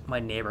my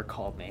neighbor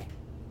called me.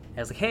 I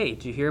was like, hey,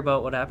 did you hear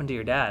about what happened to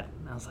your dad?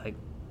 And I was like,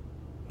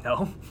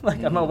 no.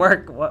 I'm at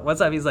work.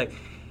 What's up? He's like,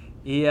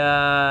 he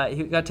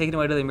got taken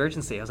away to the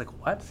emergency. I was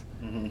like, what?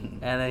 And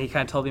then he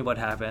kind of told me what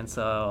happened.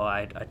 So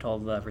I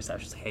told the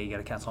receptionist, hey, you got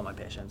to cancel all my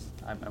patients.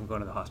 I'm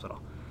going to the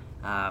hospital.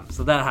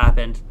 So that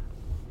happened.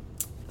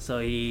 So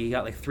he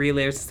got 3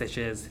 layers of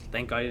stitches.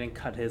 Thank God he didn't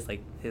cut his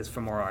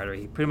femoral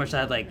artery. He pretty much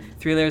had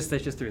 3 layers of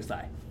stitches through his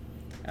thigh.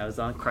 I was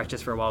on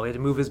crutches for a while. We had to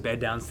move his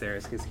bed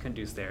downstairs because he couldn't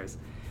do stairs.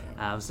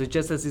 So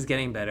just as he's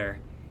getting better,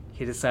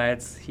 he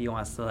decides he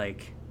wants to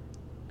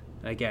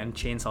again,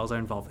 chainsaws are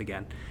involved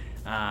again,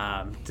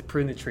 to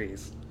prune the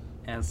trees.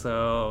 And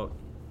so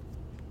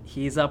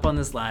he's up on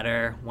this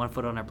ladder, 1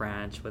 foot on a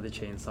branch with a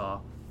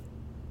chainsaw.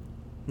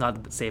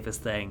 Not the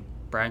safest thing.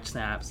 Branch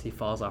snaps, he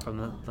falls off from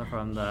the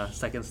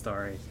 2nd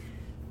story,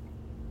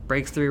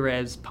 breaks 3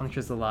 ribs,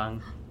 punctures the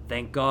lung.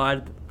 Thank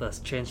God the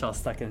chainsaw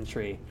stuck in the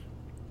tree.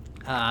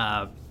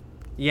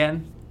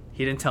 Again,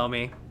 he didn't tell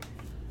me.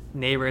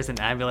 Neighbors and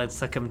ambulance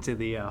took him to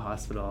the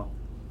hospital.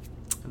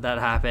 That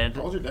happened.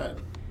 How old's your dad?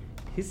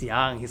 He's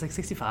young. He's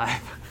 65.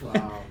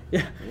 Wow.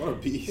 Yeah. What a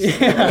piece.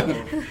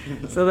 Yeah.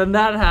 So then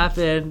that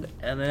happened,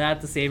 and then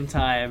at the same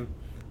time,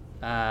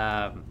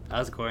 I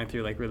was going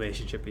through like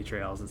relationship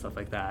betrayals and stuff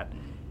like that.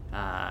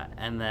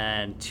 And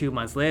then 2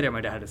 months later,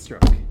 my dad had a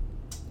stroke.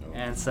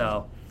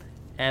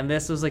 And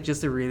this was like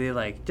just a really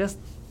like, just,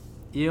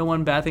 you know,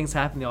 when bad things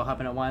happen, they all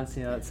happen at once,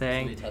 you know what I'm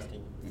saying? Really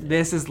testing.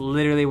 This is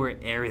literally where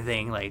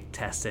everything like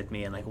tested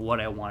me and like what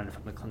I wanted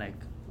from the clinic.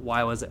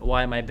 Why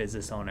am I a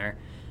business owner?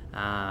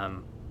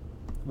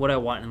 What I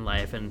want in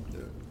life. And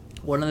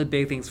one of the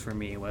big things for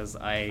me was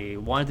I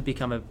wanted to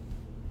become a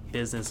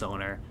business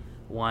owner,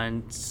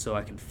 one, so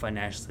I could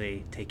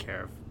financially take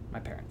care of my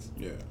parents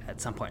at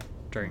some point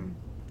during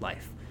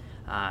life.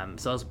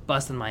 So I was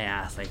busting my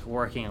ass, like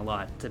working a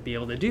lot to be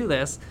able to do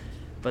this.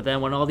 But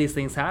then when all these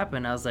things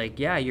happen, I was like,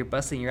 yeah, you're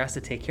busting your ass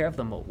to take care of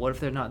them, but what if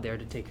they're not there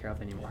to take care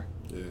of anymore?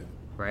 Yeah.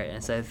 Right?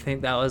 And so I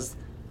think that was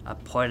a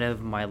point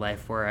of my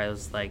life where I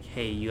was like,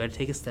 hey, you got to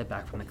take a step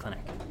back from the clinic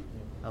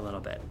a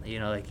little bit. You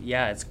know, like,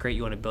 yeah, it's great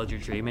you want to build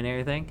your dream and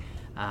everything,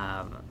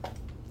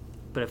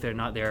 but if they're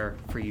not there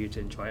for you to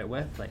enjoy it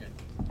with, like,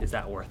 is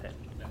that worth it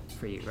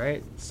for you,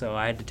 right? So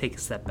I had to take a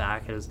step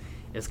back. It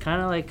was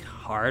kind of like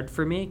hard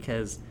for me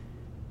because,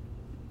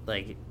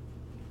 like,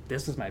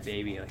 this was my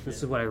baby. Like, this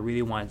is what I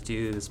really want to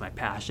do. This is my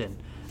passion.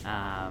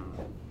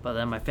 But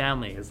then my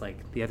family is like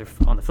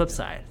on the flip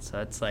side.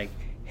 So it's like,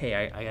 hey,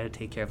 I got to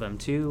take care of them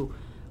too.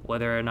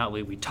 Whether or not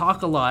we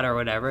talk a lot or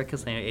whatever,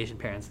 because you know, Asian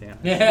parents, you know,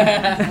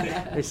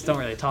 they just don't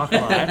really talk a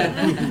lot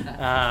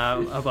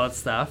about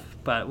stuff.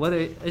 But whether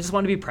I just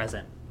want to be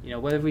present, you know,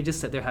 whether we just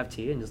sit there, have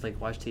tea, and just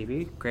like watch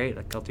TV, great,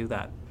 like I'll do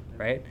that,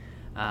 right?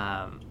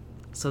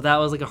 So that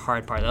was like a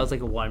hard part. That was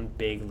like a one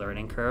big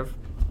learning curve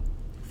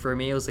for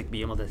me. It was like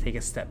being able to take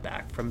a step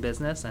back from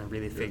business and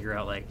really figure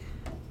out like,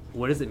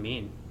 what does it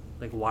mean?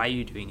 Like, why are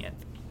you doing it?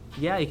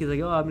 Yeah, you can like,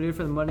 oh, I'm doing it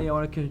for the money. I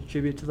want to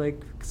contribute to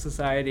like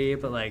society,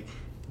 but like,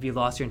 if you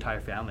lost your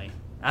entire family,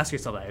 ask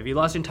yourself that. If you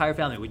lost your entire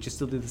family, would you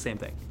still do the same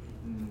thing?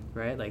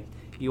 Right? Like,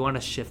 you want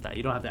to shift that.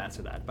 You don't have to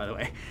answer that, by the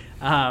way.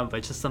 But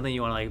it's just something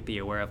you want to like be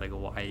aware of, like,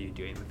 why are you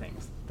doing the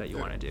things that you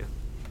want to do?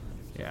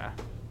 Yeah.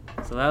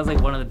 So that was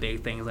like one of the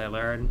big things I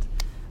learned.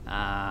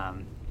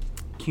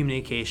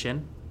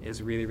 Communication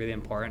is really, really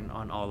important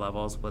on all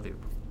levels, whether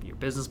your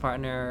business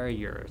partner,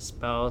 your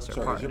spouse, or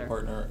partner. Is your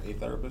partner a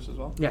therapist as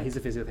well? Yeah, he's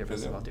a physiotherapist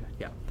as well too.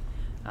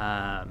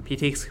 Yeah. He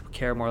takes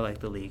care more like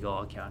the legal,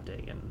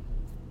 accounting, and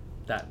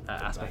that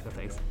aspect of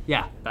things.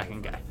 Yeah,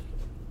 back-end guy.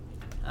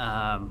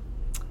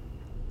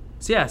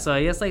 So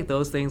I guess like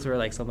those things were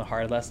like some of the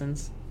hard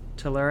lessons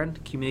to learn.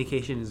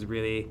 Communication is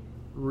really,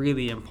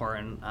 really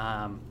important.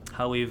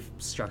 How we've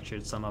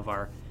structured some of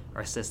our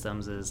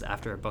systems is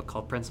after a book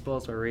called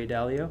Principles by Ray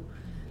Dalio.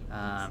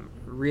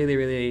 Really,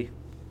 really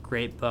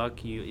great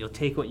book. You'll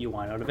take what you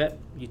want out of it.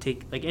 You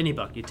take, like any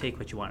book, you take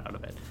what you want out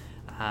of it.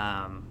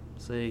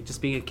 So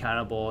just being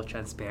accountable,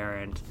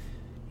 transparent,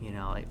 you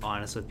know, like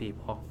honest with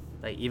people.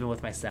 Like even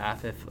with my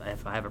staff,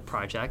 if I have a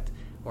project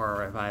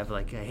or if I have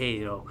like, hey,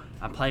 you know,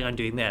 I'm planning on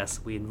doing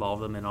this, we involve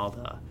them in all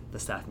the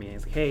staff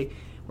meetings. Like, hey,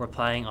 we're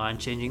planning on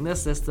changing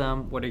this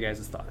system. What are your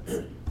guys' thoughts?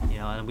 You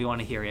know, and we want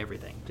to hear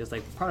everything. Just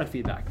like product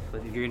feedback.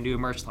 Like if you're gonna do a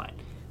merch line,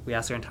 we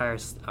ask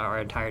our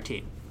entire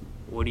team,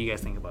 what do you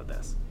guys think about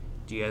this?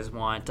 Do you guys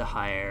want to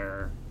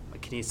hire a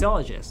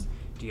kinesiologist?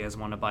 Do you guys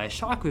want to buy a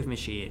shockwave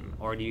machine,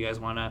 or do you guys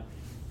want to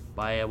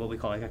buy what we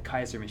call like a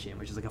Kaiser machine,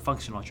 which is like a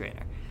functional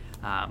trainer?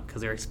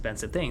 Because they're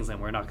expensive things,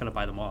 and we're not going to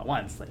buy them all at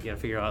once. Like you got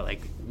to figure out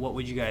like what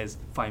would you guys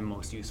find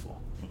most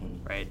useful,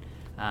 right?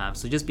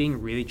 So just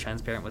being really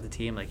transparent with the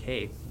team, like,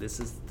 hey, this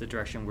is the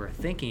direction we're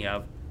thinking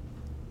of.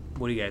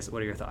 What are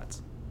your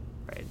thoughts,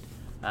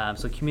 right?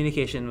 So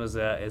communication is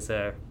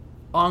a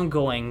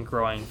ongoing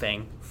growing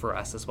thing for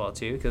us as well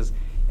too, because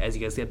as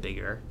you guys get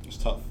bigger, it's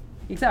tough.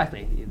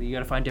 Exactly, you got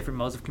to find different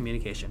modes of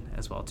communication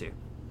as well too.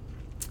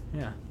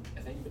 Yeah.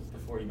 I think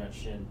before you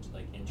mentioned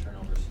like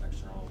internal versus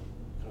external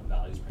kind of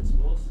values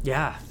principles.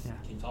 Yeah.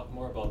 Can you talk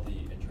more about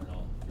your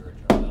internal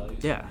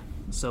values? Yeah.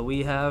 So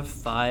we have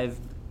 5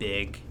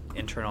 big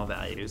internal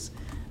values.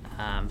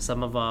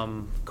 Some of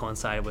them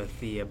coincide with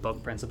the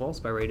book Principles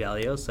by Ray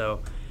Dalio.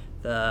 So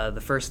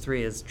the first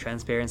 3 is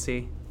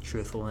transparency,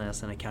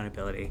 truthfulness, and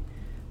accountability.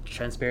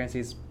 Transparency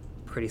is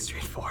pretty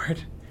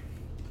straightforward.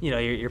 You know,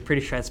 you're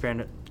pretty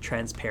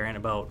transparent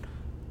about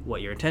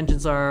what your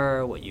intentions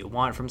are, what you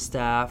want from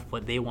staff,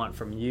 what they want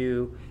from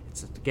you.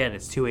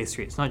 It's two-way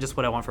street. It's not just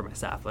what I want from my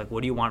staff. Like,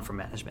 what do you want from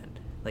management?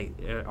 Like,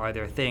 are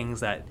there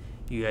things that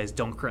you guys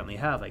don't currently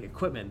have, like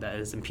equipment that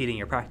is impeding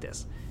your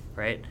practice,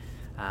 right?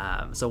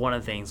 So one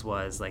of the things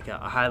was like a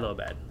high-low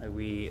bed.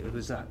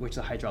 Which is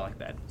a hydraulic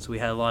bed. So we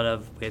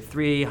had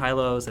 3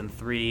 high-lows and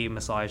 3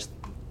 massage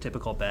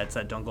typical beds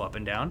that don't go up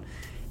and down.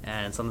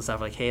 And some of the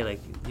stuff like, hey,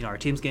 like, you know, our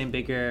team's getting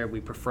bigger.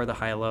 We prefer the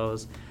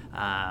high-lows.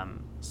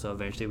 So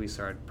eventually we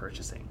started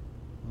purchasing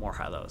more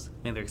high-lows.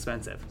 I mean, they're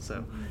expensive.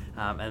 So,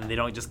 and they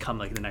don't just come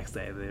like the next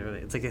day.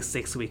 It's like a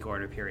 6-week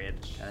order period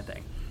kind of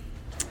thing.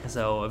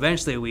 So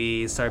eventually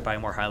we started buying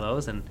more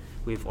high-lows, and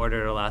we've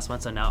ordered our last one.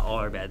 So now all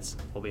our beds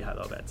will be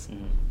high-low beds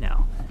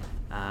now.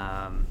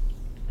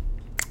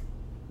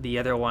 The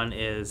other one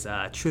is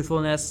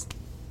truthfulness.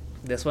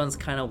 This one's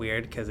kind of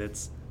weird because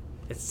it's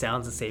it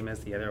sounds the same as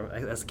the other,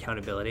 as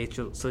accountability.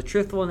 So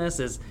truthfulness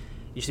is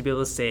you should be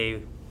able to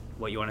say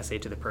what you want to say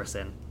to the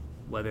person,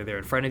 whether they're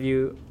in front of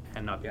you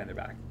and not behind their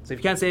back. So if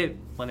you can't say it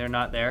when they're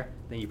not there,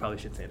 then you probably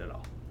shouldn't say it at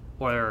all.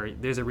 Or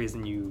there's a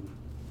reason you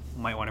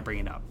might want to bring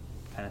it up,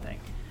 kind of thing.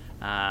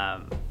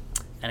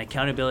 And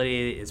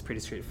accountability is pretty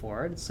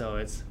straightforward. So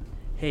it's,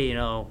 hey, you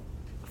know,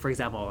 for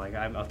example, like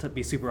I'll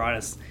be super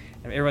honest,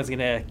 and everyone's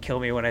gonna kill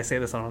me when I say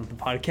this on the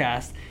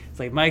podcast. It's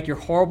like, Mike, you're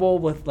horrible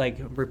with like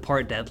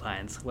report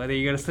deadlines. Whether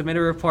you're gonna submit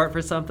a report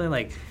for something,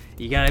 like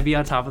you gotta be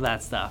on top of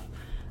that stuff.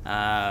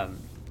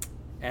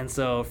 And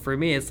so for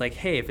me, it's like,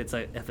 hey, if it's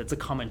a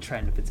common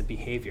trend, if it's a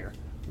behavior,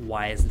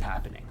 why is it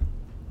happening,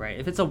 right?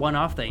 If it's a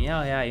one-off thing, you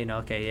know,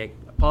 okay,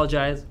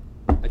 apologize,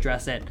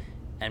 address it,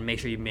 and make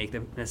sure you make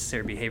the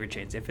necessary behavior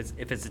change. If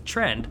it's a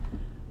trend,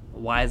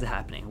 why is it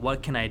happening?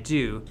 What can I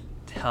do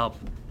to help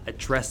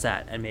address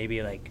that and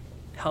maybe like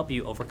help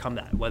you overcome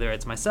that? Whether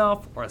it's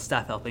myself or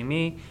staff helping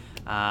me,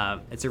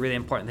 it's a really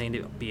important thing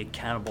to be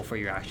accountable for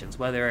your actions.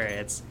 Whether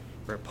it's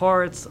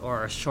reports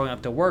or showing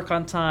up to work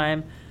on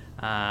time,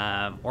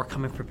 or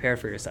coming prepared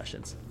for your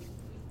sessions.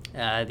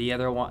 The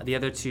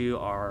other two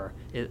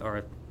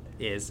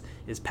is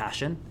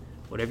passion.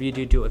 Whatever you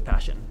do, do it with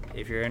passion.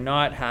 If you're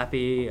not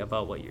happy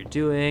about what you're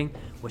doing,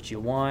 what you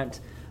want,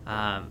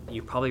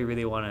 you probably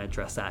really want to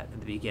address that in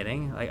the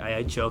beginning.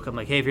 I joke, I'm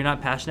like, hey, if you're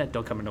not passionate,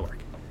 don't come into work.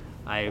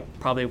 I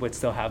probably would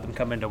still have them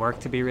come into work,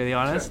 to be really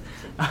honest.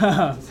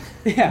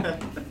 Yeah,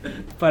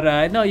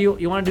 but no,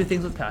 you want to do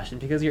things with passion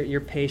because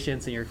your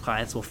patients and your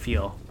clients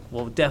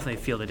will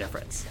definitely feel the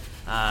difference.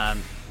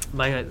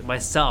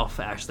 Myself,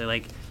 actually,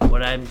 like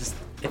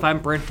if I'm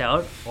burnt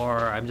out or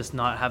I'm just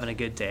not having a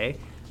good day,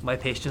 my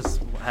patients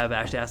have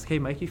actually asked, hey,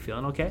 Mike, you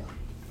feeling okay?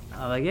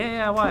 I'm like,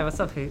 yeah, why? What's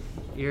up? Hey,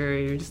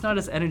 you're just not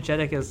as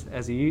energetic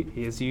as you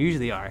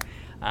usually are.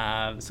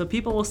 So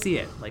people will see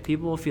it. Like,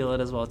 people will feel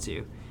it as well,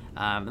 too.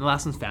 And the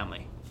last one's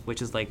family,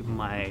 which is like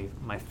my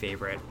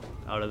favorite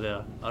out of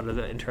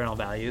the internal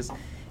values,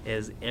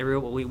 is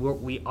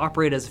we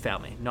operate as a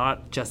family,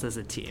 not just as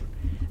a team.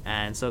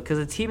 And so, because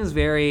a team is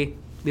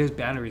there's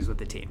boundaries with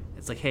the team.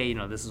 It's like, hey, you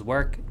know, this is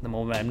work. The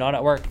moment I'm not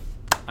at work,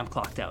 I'm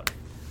clocked out.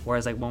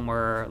 Whereas like when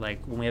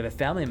we have a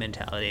family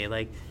mentality,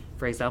 like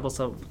for example,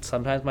 so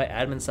sometimes my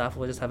admin staff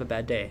will just have a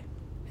bad day,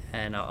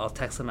 and I'll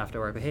text them after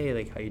work, hey,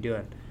 like, how you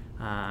doing?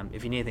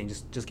 If you need anything,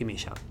 just give me a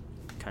shout,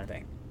 kind of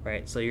thing,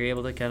 right? So you're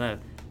able to kind of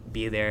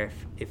be there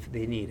if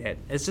they need it.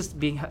 It's just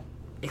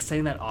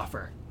extending that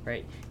offer,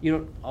 right? You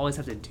don't always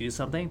have to do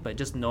something, but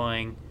just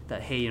knowing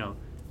that, hey, you know,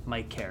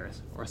 Mike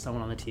cares or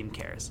someone on the team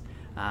cares.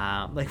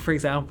 Like for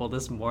example,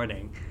 this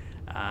morning,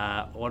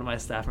 one of my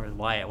staff members,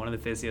 Wyatt, one of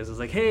the physios, was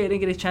like, hey, I didn't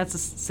get a chance to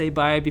say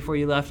bye before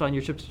you left on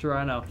your trip to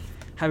Toronto.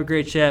 Have a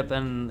great trip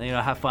and, you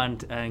know, have fun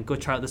and go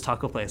try out this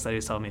taco place that he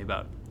was telling me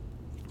about.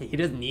 He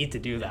doesn't need to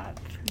do that,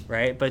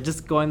 right? But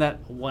just going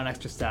that one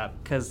extra step,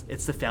 because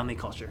it's the family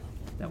culture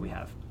that we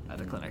have at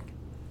the clinic.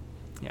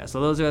 Yeah,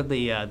 so those are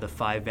the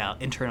five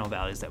internal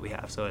values that we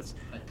have. So it's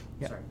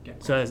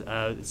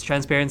it's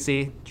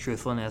transparency,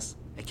 truthfulness,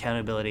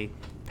 accountability,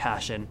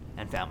 passion,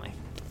 and family.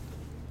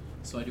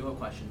 So I do have a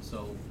question.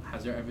 So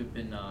has there ever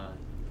been a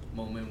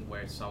moment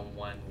where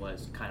someone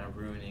was kind of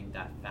ruining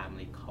that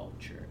family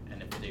culture?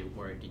 And if they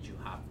were, did you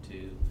have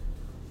to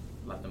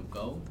let them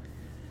go?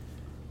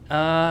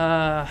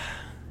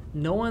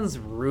 No one's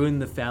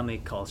ruined the family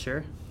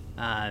culture,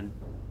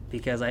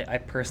 because I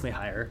personally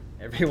hire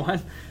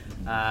everyone.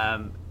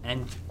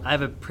 And I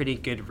have a pretty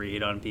good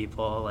read on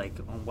people, like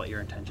on what your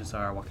intentions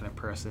are, what kind of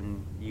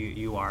person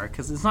you are.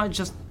 Because it's not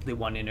just the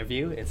one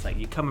interview. It's like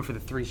you come in for the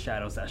 3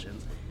 shadow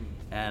sessions.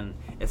 And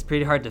it's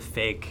pretty hard to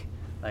fake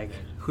like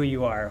who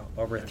you are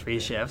over 3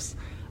 shifts.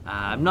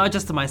 Not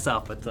just to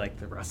myself, but to like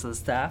the rest of the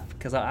staff.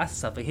 Because I'll ask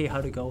stuff like, hey,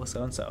 how'd it go with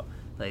so-and-so?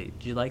 Like,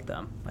 do you like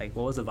them? Like,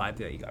 what was the vibe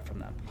that you got from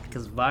them?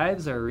 Because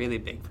vibes are really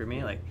big for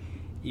me. Like,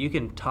 you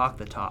can talk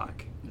the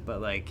talk,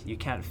 but like you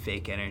can't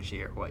fake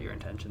energy or what your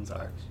intentions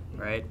are,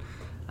 right?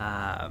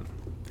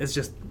 It's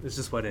just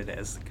what it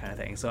is, kind of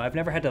thing. So I've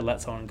never had to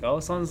let someone go.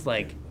 Someone's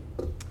like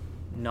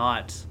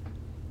not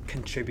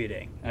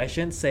contributing. I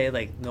shouldn't say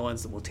like no one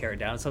will tear it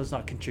down. Someone's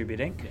not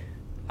contributing. Yeah.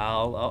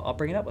 I'll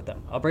bring it up with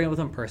them. I'll bring it with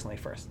them personally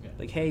first. Yeah.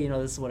 Like, hey, you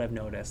know, this is what I've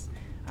noticed.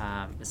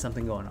 Is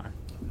something going on,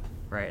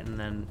 right? And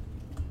then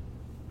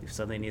if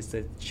something needs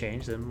to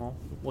change, then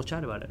we'll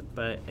chat about it.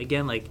 But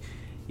again, like,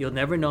 you'll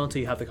never know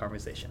until you have the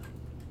conversation,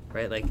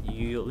 right? Like,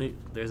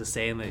 there's a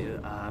saying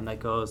that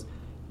goes,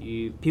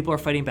 people are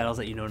fighting battles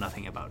that you know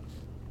nothing about,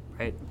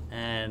 right?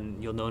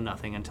 And you'll know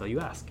nothing until you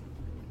ask,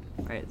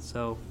 right?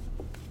 So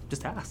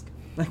just ask.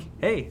 Like,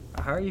 hey,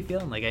 how are you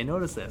feeling? Like, I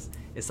noticed this.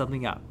 Is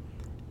something up?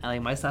 And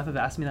like my staff have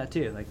asked me that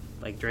too.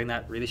 Like during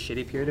that really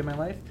shitty period in my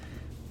life.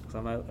 So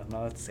I'm not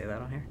allowed to say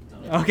that on here.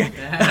 No. Okay.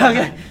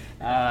 Okay.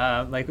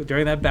 Like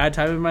during that bad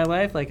time in my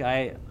life,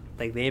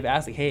 they've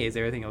asked, like, hey, is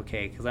everything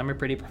okay? Because I'm a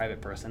pretty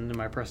private person in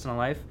my personal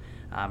life.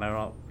 I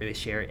don't really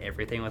share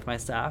everything with my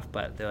staff,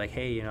 but they're like,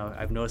 hey, you know,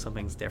 I've noticed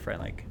something's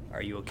different. Like,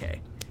 are you okay?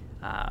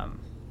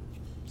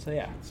 So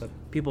yeah. So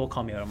people will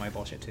call me out on my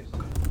bullshit too.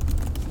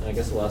 And I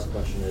guess the last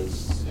question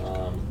is,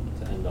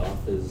 to end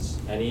off, is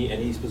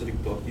any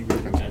specific book you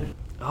recommend?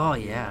 Oh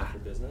yeah. For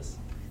business.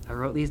 I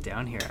wrote these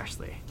down here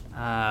actually.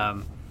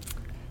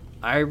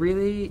 I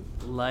really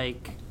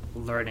like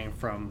learning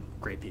from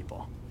great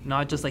people.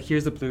 Not just like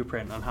here's the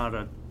blueprint on how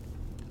to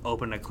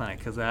open a clinic,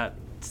 because that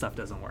stuff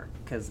doesn't work.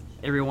 Because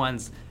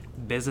everyone's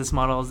business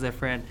model is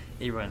different,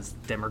 everyone's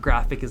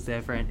demographic is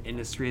different,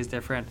 industry is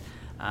different.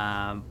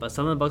 But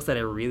some of the books that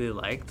I really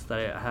liked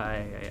that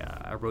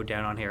I wrote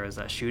down on here is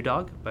Shoe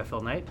Dog by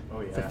Phil Knight,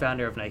 the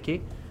founder of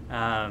Nike.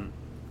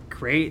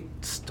 Great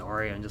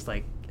story on just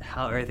like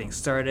how everything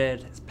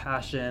started, his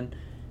passion,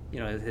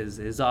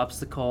 his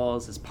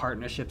obstacles, his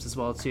partnerships as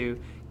well too.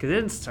 Because it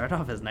didn't start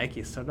off as Nike;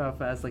 it started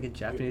off as like a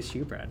Japanese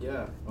shoe brand.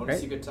 Yeah,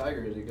 Onitsuka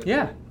Tiger. They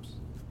got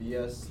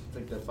BS,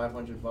 like the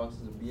 $500 of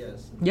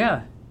BS.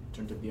 Yeah.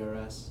 Turned to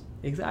BRS.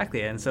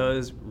 Exactly, and so it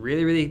was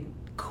really, really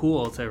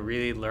cool to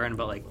really learn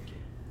about like.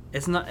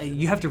 It's not,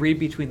 you have to read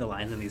between the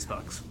lines in these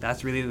books.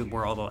 That's really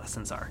where all the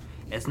lessons are.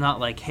 It's not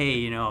like,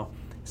 hey,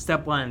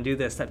 step 1, do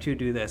this, step 2,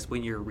 do this.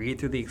 When you read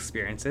through the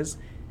experiences,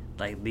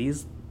 like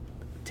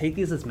take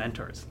these as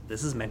mentors.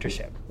 This is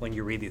mentorship when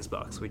you read these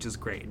books, which is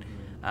great.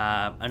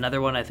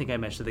 Another one I think I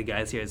mentioned to the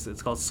guys here is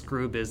it's called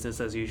Screw Business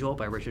as Usual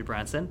by Richard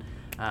Branson.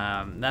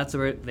 That's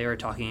where they were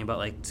talking about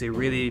like to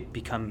really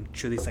become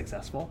truly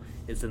successful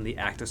is in the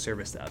act of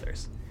service to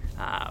others.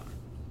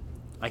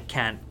 I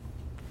can't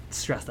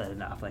stress that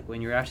enough. Like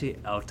when you're actually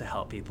out to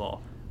help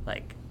people,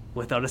 like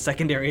without a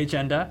secondary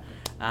agenda,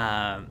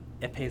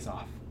 it pays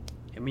off.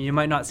 I mean, you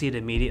might not see it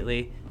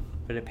immediately,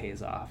 but it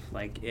pays off.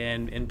 Like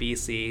in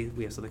BC,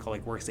 we have something called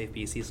like WorkSafe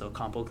BC, so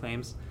compo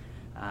claims.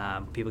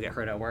 People get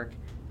hurt at work.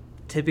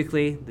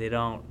 Typically, they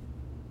don't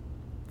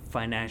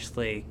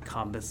financially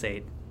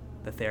compensate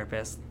the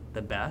therapist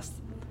the best,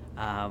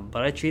 but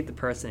I treat the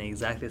person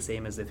exactly the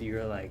same as if you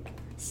were like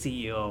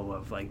CEO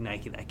of like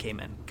Nike that came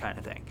in kind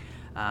of thing.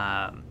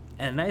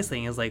 And the nice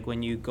thing is, like,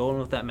 when you go in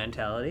with that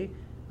mentality,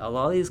 a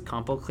lot of these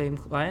compo claim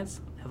clients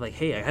have, like,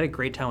 hey, I had a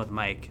great time with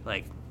Mike.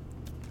 Like,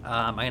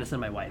 I'm going to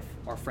send my wife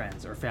or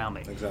friends or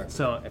family. Exactly.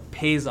 So it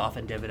pays off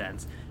in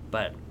dividends.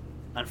 But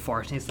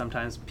unfortunately,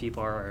 sometimes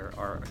people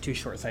are too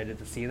short-sighted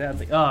to see that.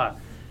 It's like,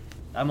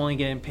 I'm only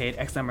getting paid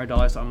X number of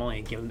dollars, so I'm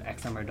only giving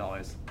X number of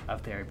dollars of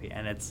therapy.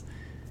 And it's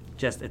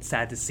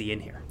sad to see in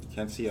here. You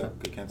can't see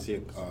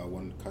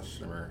one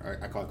customer.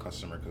 I call it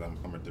customer because I'm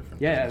from a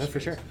different. Yeah, that's for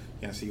sure.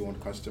 You can't see one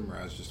customer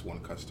as just one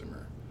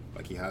customer.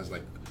 Like he has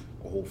like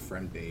a whole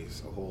friend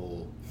base, a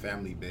whole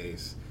family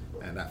base,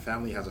 and that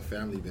family has a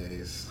family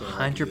base. So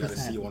 100%. You gotta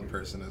see one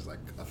person as like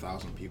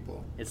 1,000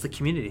 people. It's the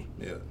community.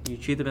 Yeah. You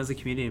treat them as a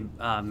community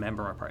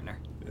member or partner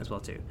as well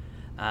too.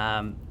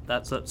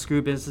 That's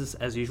Screw Business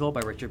as Usual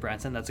by Richard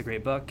Branson. That's a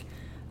great book.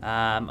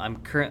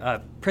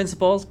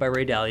 Principles by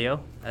Ray Dalio.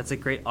 That's a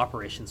great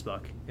operations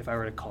book, if I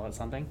were to call it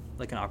something,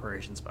 like an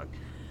operations book.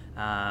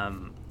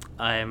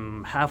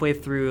 I'm halfway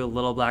through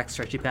Little Black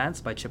Stretchy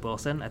Pants by Chip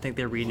Wilson. I think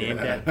they renamed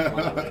it.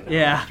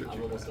 Yeah,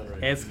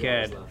 it's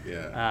good.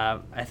 Yeah.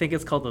 I think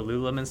it's called the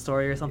Lululemon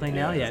Story or something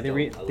now. Yeah,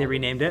 they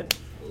renamed it.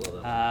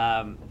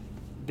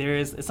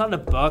 It's not a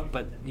book,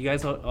 but you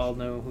guys all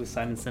know who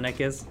Simon Sinek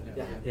is.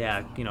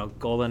 Yeah,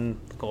 Golden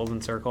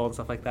Circle and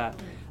stuff like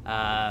that.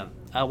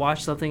 I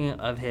watched something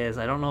of his.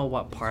 I don't know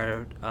what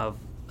part of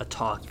a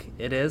talk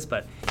it is,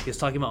 but he was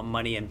talking about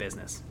money and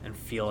business and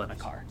fuel in a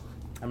car.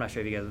 I'm not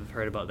sure if you guys have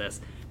heard about this,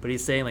 but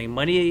he's saying like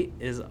money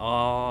is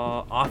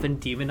often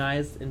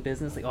demonized in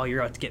business. Like, oh,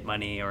 you're out to get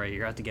money or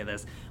you're out to get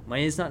this.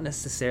 Money is not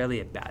necessarily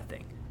a bad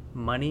thing.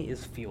 Money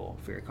is fuel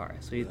for your car.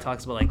 So he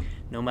talks about like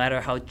no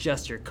matter how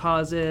just your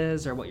cause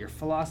is or what your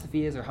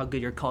philosophy is or how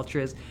good your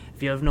culture is,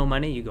 if you have no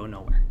money, you go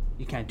nowhere.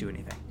 You can't do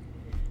anything.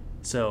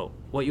 So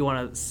what you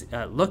want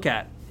to look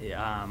at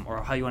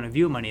or how you want to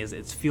view money is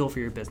it's fuel for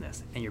your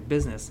business, and your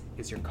business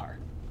is your car.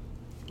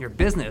 Your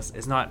business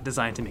is not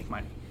designed to make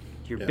money.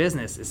 Your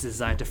business is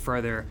designed to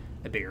further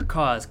a bigger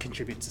cause,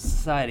 contribute to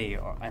society,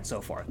 and so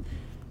forth.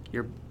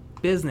 Your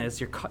business,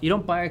 you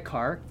don't buy a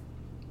car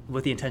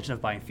with the intention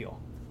of buying fuel.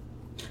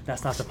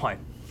 That's not the point,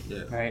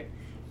 right?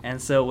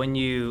 And so when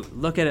you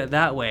look at it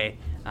that way,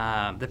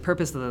 the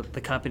purpose of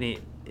the company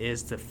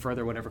is to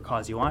further whatever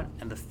cause you want,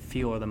 and the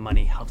fuel or the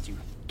money helps you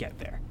get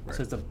there. Right.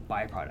 So it's a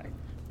byproduct.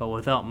 But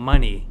without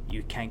money,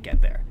 you can't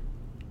get there.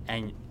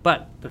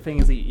 But the thing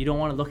is that you don't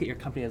want to look at your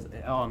company as,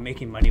 oh, I'm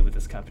making money with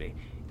this company.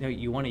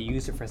 You want to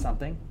use it for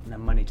something, and then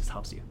money just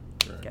helps you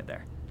get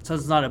there. So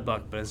it's not a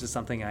book, but it's just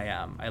something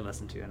I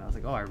listened to, and I was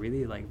like, oh, I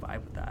really like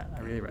vibe with that. I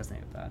really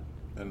resonate with that.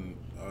 And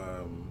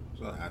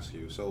so I'll ask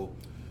you, so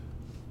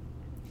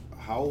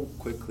how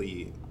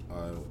quickly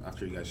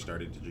after you guys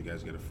started did you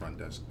guys get a front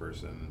desk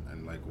person,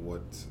 and like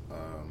what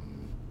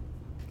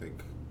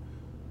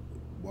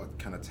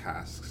kind of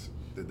tasks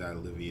did that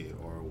alleviate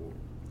or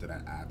did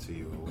that add to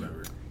you or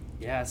whatever?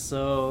 Yeah,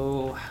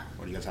 so...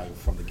 Or do you guys have it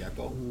from the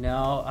get-go?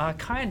 No,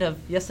 kind of.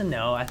 Yes and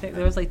no. I think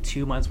there was like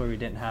 2 months where we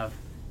didn't have,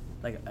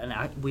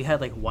 we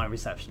had like one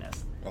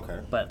receptionist. Okay.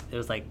 But it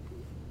was like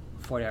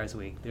 40 hours a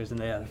week. There's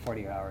another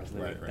 40 hours a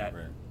week that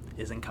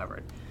isn't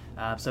covered.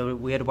 So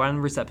we had one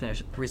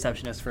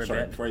receptionist for a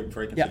bit. Before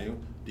you continue,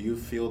 do you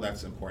feel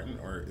that's important,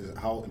 or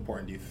how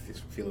important do you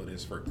feel it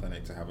is for a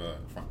clinic to have a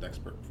front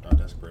desk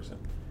person?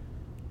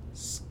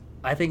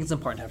 I think it's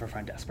important to have a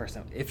front desk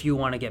person if you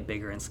want to get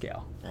bigger in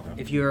scale. Okay.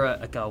 If you're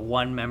a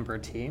one-member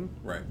team,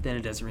 then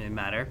it doesn't really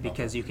matter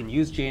because you can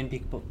use Jane.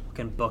 People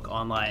can book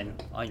online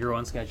on your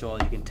own schedule.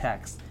 You can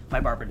text.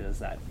 My barber does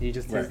that. He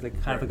just does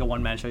kind of like a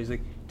one-man show. He's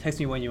like, text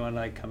me when you want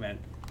to like come in,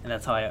 and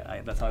that's how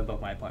I book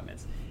my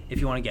appointments.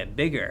 If you want to get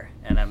bigger,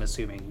 and I'm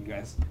assuming you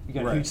got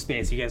a huge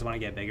space, you guys want to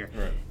get bigger.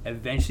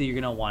 Eventually, you're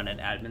gonna want an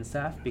admin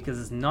staff because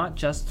it's not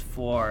just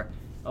for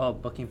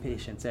booking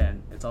patients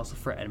in. It's also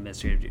for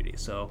administrative duties.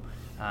 So.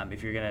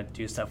 If you're gonna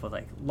do stuff with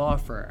like law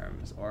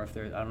firms, or if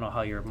there's, I don't know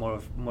how your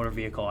motor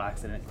vehicle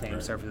accident claim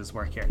services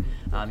work here,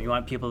 you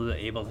want people to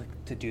be able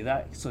to do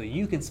that so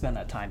you can spend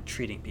that time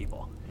treating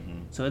people.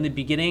 So in the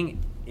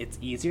beginning, it's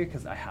easier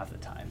because I have the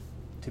time,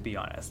 to be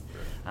honest.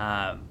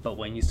 But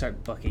when you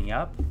start booking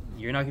up,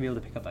 you're not gonna be able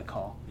to pick up that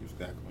call.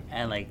 Exactly.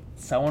 And like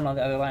someone on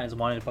the other line is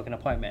wanting to book an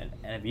appointment,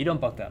 and if you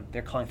don't book them,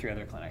 they're calling 3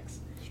 other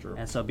clinics. It's true.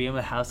 And so being able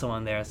to have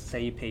someone there,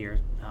 say you pay your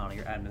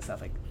admin stuff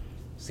like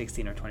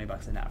 $16 or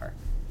 $20 an hour.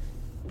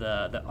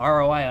 The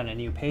ROI on a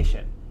new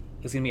patient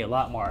is going to be a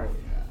lot more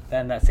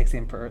than that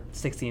 $16 to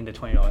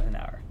 $20 an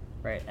hour,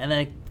 right? And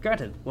then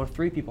granted,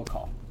 3 people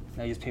call.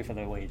 Now you just pay for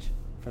their wage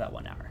for that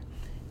 1 hour.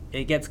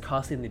 It gets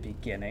costly in the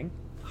beginning,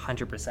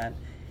 100%.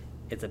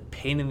 It's a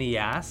pain in the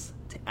ass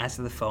to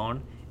answer the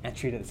phone and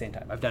treat it at the same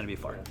time. I've done it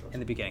before in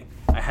the beginning.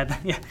 I had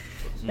that. Yeah,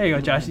 there you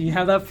go, Josh. You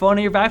have that phone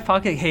in your back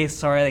pocket. Hey,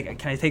 sorry, like,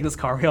 can I take this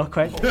call real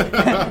quick?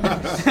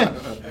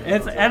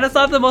 It's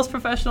not the most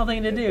professional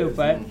thing to do,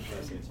 but.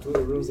 To the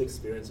room's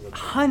experience.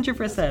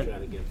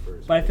 100%.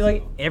 But I feel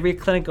like every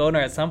clinic owner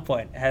at some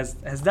point has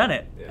done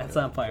it at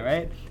some point,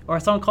 right? Or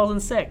someone calls in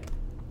sick.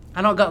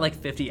 I don't got like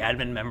 50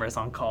 admin members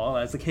on call.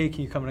 I was like, hey,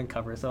 can you come in and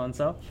cover so and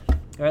so?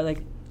 Or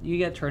like you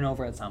get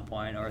turnover at some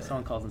point, or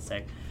someone calls in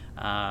sick.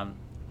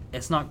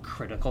 It's not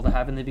critical to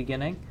have in the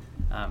beginning.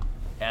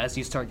 As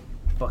you start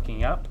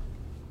booking up,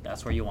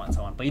 that's where you want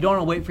someone. But you don't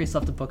want to wait for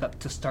yourself to book up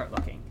to start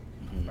looking,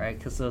 right?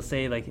 Because they'll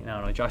say like,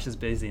 no, Josh is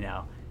busy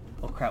now.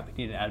 Oh crap, we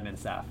need an admin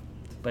staff.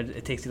 But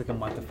it takes you like a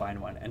month to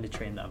find one and to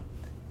train them.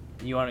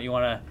 You want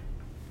to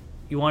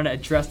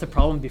address the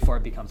problem before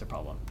it becomes a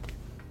problem.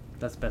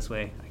 That's the best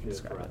way I can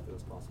describe it.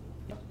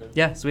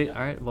 Yeah, sweet.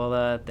 All right.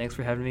 Well, thanks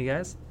for having me,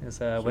 guys.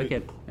 It's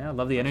wicked. Yeah, I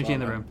love the energy in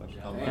the room.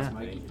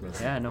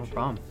 Yeah, no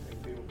problem.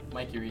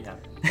 Mikey Rehab.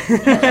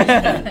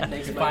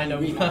 Thanks for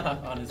finding him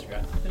on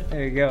Instagram.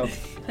 There you go.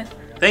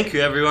 Thank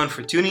you, everyone,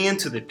 for tuning in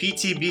to the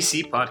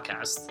PTBC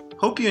podcast.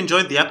 Hope you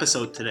enjoyed the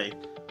episode today.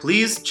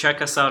 Please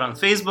check us out on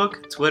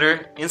Facebook,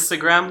 Twitter,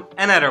 Instagram,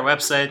 and at our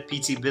website,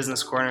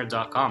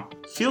 ptbusinesscorner.com.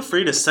 Feel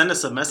free to send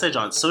us a message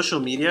on social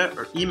media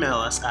or email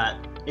us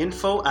at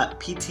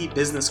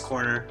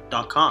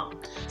info@ptbusinesscorner.com.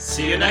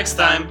 See you next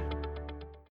time!